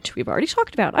special, which we've already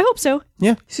talked about. I hope so.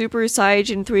 Yeah. Super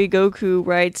Saiyajin 3 Goku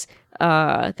writes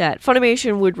that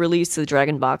Funimation would release the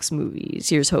Dragon Box movies.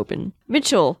 Here's hoping.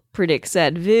 Mitchell predicts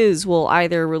that Viz will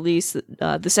either release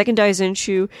the second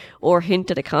Daizenshuu or hint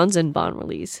at a Kanzenban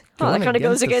release. Oh, that kind of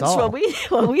goes against what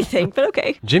we think, but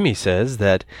okay. Jimmy says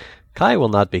that Kai will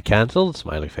not be cancelled,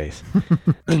 smiley face.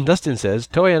 Dustin says,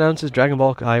 Toei announces Dragon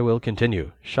Ball Kai will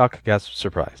continue. Shock, gasp,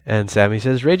 surprise. And Sammy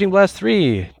says, Raging Blast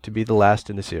 3 to be the last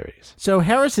in the series. So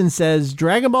Harrison says,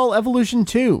 Dragon Ball Evolution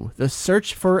 2, the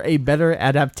search for a better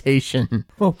adaptation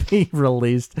will be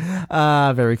released.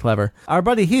 Very clever. Our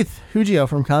buddy Heath Hujio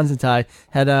from Kanzentai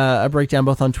had a breakdown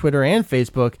both on Twitter and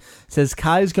Facebook. Says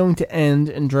Kai is going to end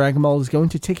and Dragon Ball is going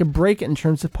to take a break in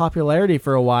terms of popularity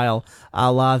for a while,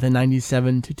 a la the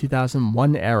 97 to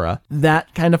 2001 era.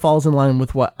 That kind of falls in line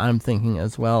with what I'm thinking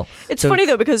as well. It's funny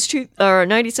though because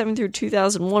 97 through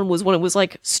 2001 was when it was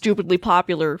like stupidly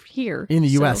popular here in the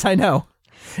US. I know.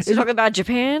 So talking about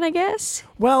Japan, I guess.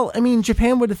 Well, I mean,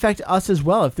 Japan would affect us as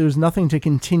well if there's nothing to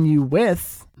continue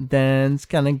with. Then it's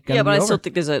gonna be but I over. still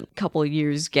think there's a couple of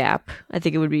years gap. I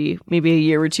think it would be maybe a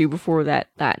year or two before that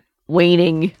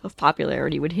waning of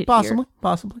popularity would hit Possibly.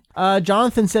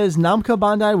 Jonathan says Namco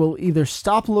Bandai will either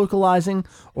stop localizing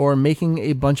or making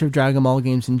a bunch of Dragon Ball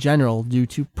games in general due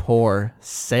to poor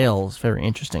sales. Very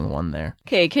interesting one there.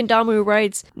 Okay, Kendamu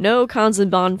writes, no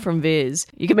Kanzenban from Viz.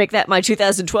 You can make that my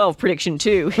 2012 prediction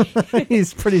too.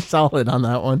 He's pretty solid on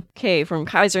that one. Okay, from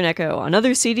Kaiser Neko,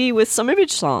 another CD with some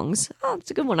image songs. Oh,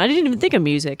 that's a good one. I didn't even think of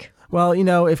music. Well,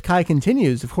 if Kai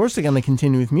continues, of course they're going to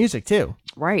continue with music too.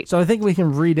 Right. So I think we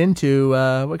can read into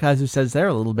what Kaiser says there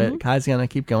a little bit. Kai's going to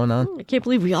keep going on. I can't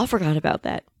believe we all forgot about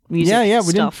that music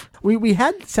stuff. We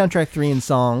had Soundtrack 3 in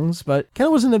songs, but kind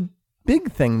of wasn't a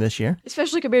big thing this year.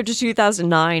 Especially compared to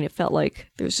 2009, it felt like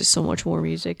there was just so much more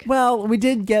music. Well, we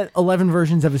did get 11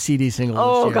 versions of a CD single this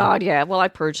year. Oh, God, yeah. Well, I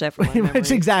purged that from my memory.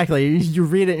 Which exactly. You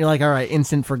read it and you're like, all right,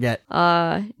 instant forget.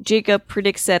 Jacob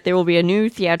predicts that there will be a new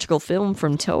theatrical film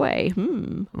from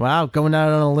Toei. Wow, going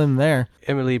out on a limb there.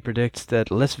 Emily predicts that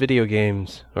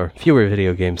fewer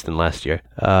video games than last year.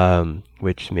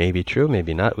 Which may be true,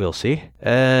 maybe not, we'll see.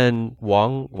 And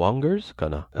Wongers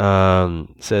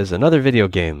says another video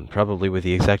game, probably with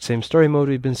the exact same story mode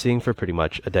we've been seeing for pretty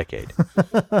much a decade.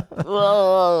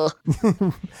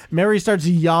 Meri starts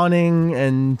yawning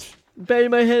and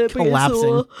banging my head up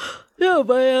collapsing. No,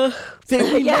 but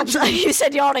yeah, you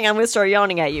said yawning. I'm going to start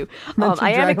yawning at you.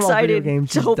 I am excited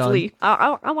to hopefully.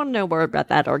 I want to know more about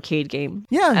that arcade game.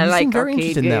 Yeah, you seem very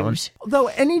arcade interested in that one. Although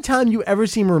anytime you ever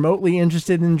seem remotely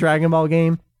interested in a Dragon Ball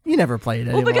game, you never play it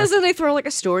anymore. Well, because then they throw like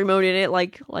a story mode in it,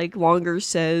 like Longer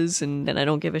says, and then I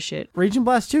don't give a shit. Raging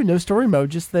Blast 2, no story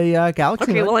mode, just the Galaxy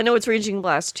Okay, mode. well, I know it's Raging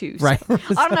Blast 2. So. Right. I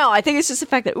don't know. I think it's just the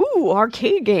fact that,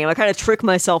 arcade game. I kind of trick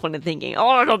myself into thinking,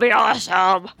 it'll be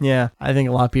awesome. Yeah, I think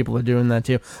a lot of people are doing that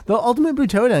too. The Ultimate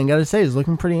Butoden, gotta say, is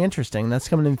looking pretty interesting. That's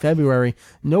coming in February.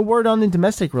 No word on the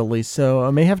domestic release, so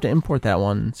I may have to import that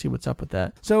one and see what's up with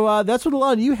that. So that's what a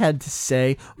lot of you had to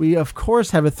say. We, of course,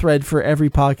 have a thread for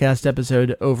every podcast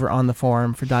episode over on the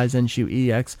forum for Daizenshuu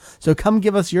EX. So come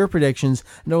give us your predictions.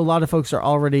 I know a lot of folks are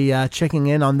already checking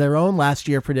in on their own last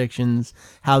year predictions,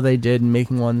 how they did, and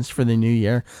making ones for the new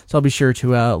year. So I'll be sure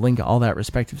to link all that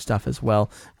respective stuff as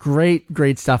well.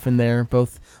 Great stuff in there,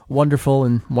 both wonderful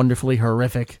and wonderfully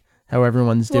horrific, how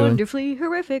everyone's doing. Wonderfully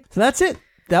horrific. So that's it.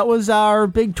 that was our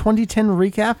big 2010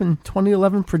 recap and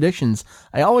 2011 predictions.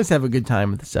 I always have a good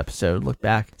time with this episode. Look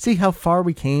back, see how far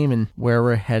we came and where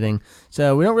we're heading.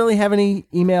 So we don't really have any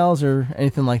emails or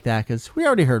anything like that because we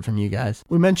already heard from you guys.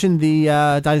 We mentioned the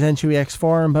DaizenshooEX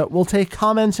forum, but we'll take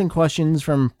comments and questions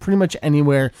from pretty much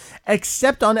anywhere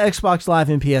except on Xbox Live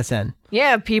and PSN.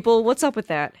 Yeah, people, what's up with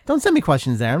that? Don't send me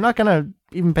questions there. I'm not going to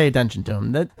even pay attention to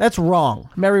them. That's wrong.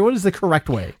 Mary, what is the correct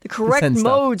way? The correct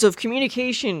modes of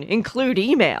communication include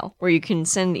email, where you can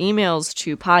send emails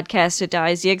to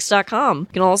podcast@daizenshuu.com. You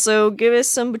can also give us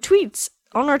some tweets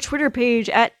on our Twitter page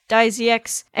at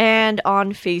Daizenshuu and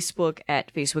on Facebook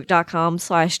at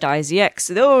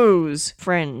facebook.com/Daizenshuu. Those,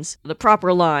 friends, are the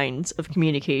proper lines of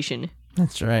communication.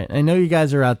 That's right. I know you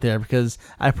guys are out there because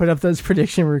I put up those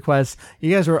prediction requests.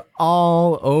 You guys were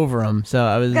all over them. So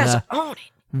I was You guys own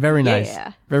it. very nice.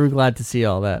 Yeah. Very glad to see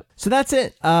all that. So that's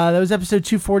it. That was episode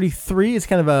 243. It's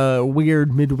kind of a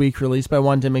weird midweek release, but I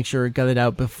wanted to make sure it got it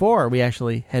out before we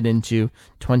actually head into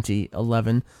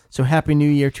 2011. So happy new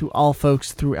year to all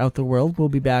folks throughout the world. We'll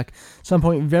be back some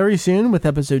point very soon with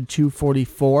episode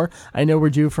 244. I know we're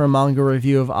due for a manga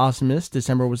review of Awesomeness.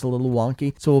 December was a little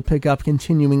wonky, so we'll pick up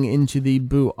continuing into the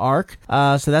Boo arc.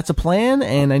 So that's a plan,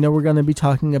 and I know we're going to be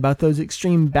talking about those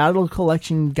Extreme Battle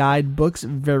Collection guide books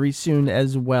very soon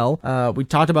as well. We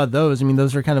talked about those. I mean,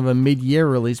 those are kind of a mid-year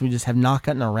release. We just have not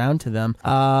gotten around to them.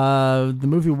 The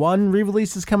movie 1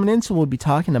 re-release is coming in, so we'll be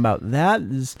talking about that.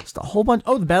 There's just a whole bunch.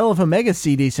 Oh, the Battle of Omega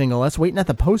CD single. That's waiting at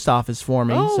the post office for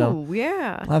me. Oh, so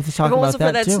yeah. we'll have to talk about that,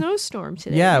 for that too. snowstorm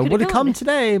today. Yeah, it would have come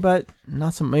today, but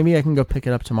not some. Maybe I can go pick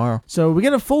it up tomorrow. So we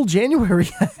get a full January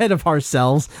ahead of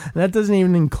ourselves. That doesn't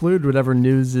even include whatever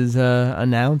news is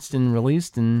announced and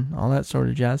released and all that sort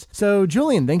of jazz. So,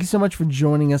 Julian, thank you so much for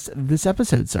joining us this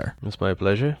episode, sir. It's my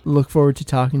pleasure. Look forward to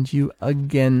talking to you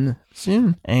again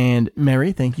soon. And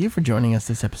Meri, thank you for joining us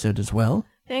this episode as well.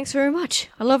 Thanks very much.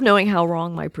 I love knowing how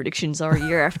wrong my predictions are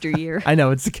year after year. I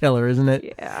know, it's a killer, isn't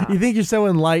it? Yeah. You think you're so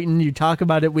enlightened, you talk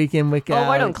about it week in, week out. Oh,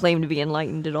 I don't claim to be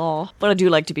enlightened at all, but I do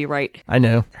like to be right. I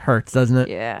know. Hurts, doesn't it?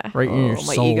 Yeah. Right in your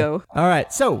my soul. ego. All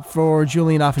right, so for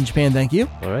Julian off in Japan, thank you.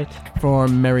 All right. For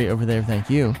Meri over there, thank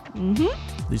you.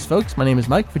 These folks, my name is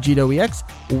Mike,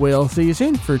 VegettoEX. We'll see you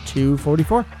soon for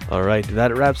 244. All right,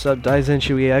 that wraps up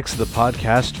DaizenshooEX, the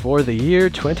podcast for the year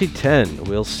 2010.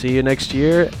 We'll see you next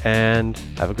year, and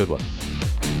have a good one.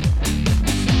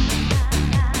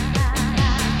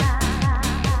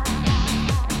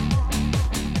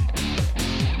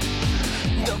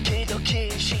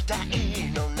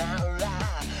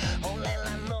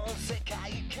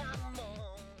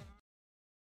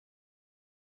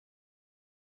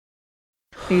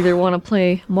 I either want to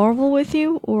play Marvel with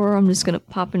you, or I'm just going to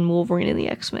pop in Wolverine and the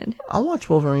X-Men. I'll watch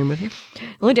Wolverine with you. The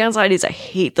only downside is I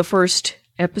hate the first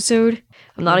episode.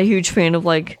 I'm not a huge fan of,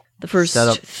 like, the first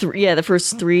Setup. the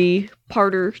first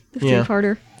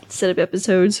three-parter setup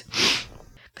episodes.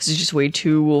 Because it's just way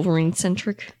too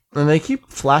Wolverine-centric. And they keep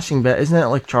flashing back. Isn't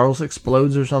that like Charles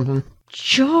explodes or something?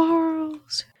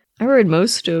 Charles! I read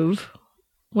most of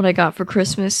what I got for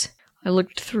Christmas. I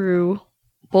looked through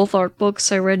both art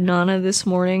books. I read Nana this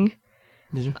morning.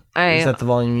 Did you? Is that the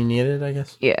volume you needed, I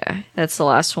guess? Yeah, that's the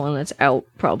last one that's out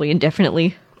probably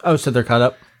indefinitely. Oh, so they're caught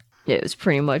up? Yeah, it was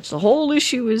pretty much the whole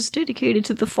issue is dedicated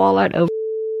to the fallout of.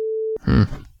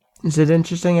 Is it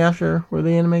interesting after where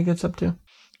the anime gets up to?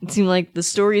 It seemed like the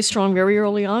story is strong very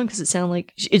early on because it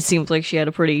seemed like she had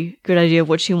a pretty good idea of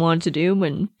what she wanted to do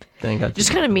and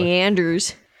just kind of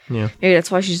meanders. Yeah. Maybe that's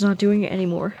why she's not doing it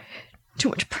anymore. Too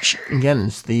much pressure. Again,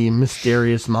 it's the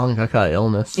mysterious mangaka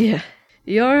illness. Yeah.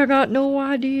 I got no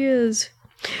ideas.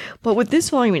 But with this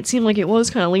volume, it seemed like it was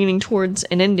kind of leaning towards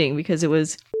an ending because it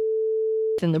was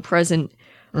in the present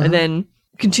and then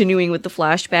continuing with the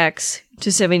flashbacks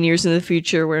to 7 years in the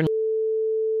future where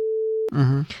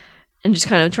and just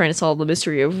kind of trying to solve the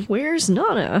mystery of where's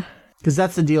Nana? Because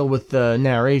that's the deal with the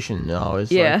narration.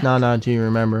 Always like, Nana, do you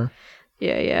remember?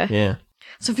 Yeah.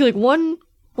 So I feel like one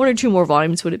or two more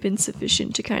volumes would have been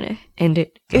sufficient to kind of end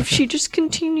it if she just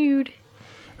continued.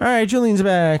 All right, Julian's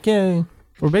back. Yay.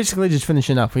 We're basically just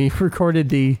finishing up. We recorded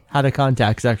the how to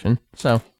contact section. So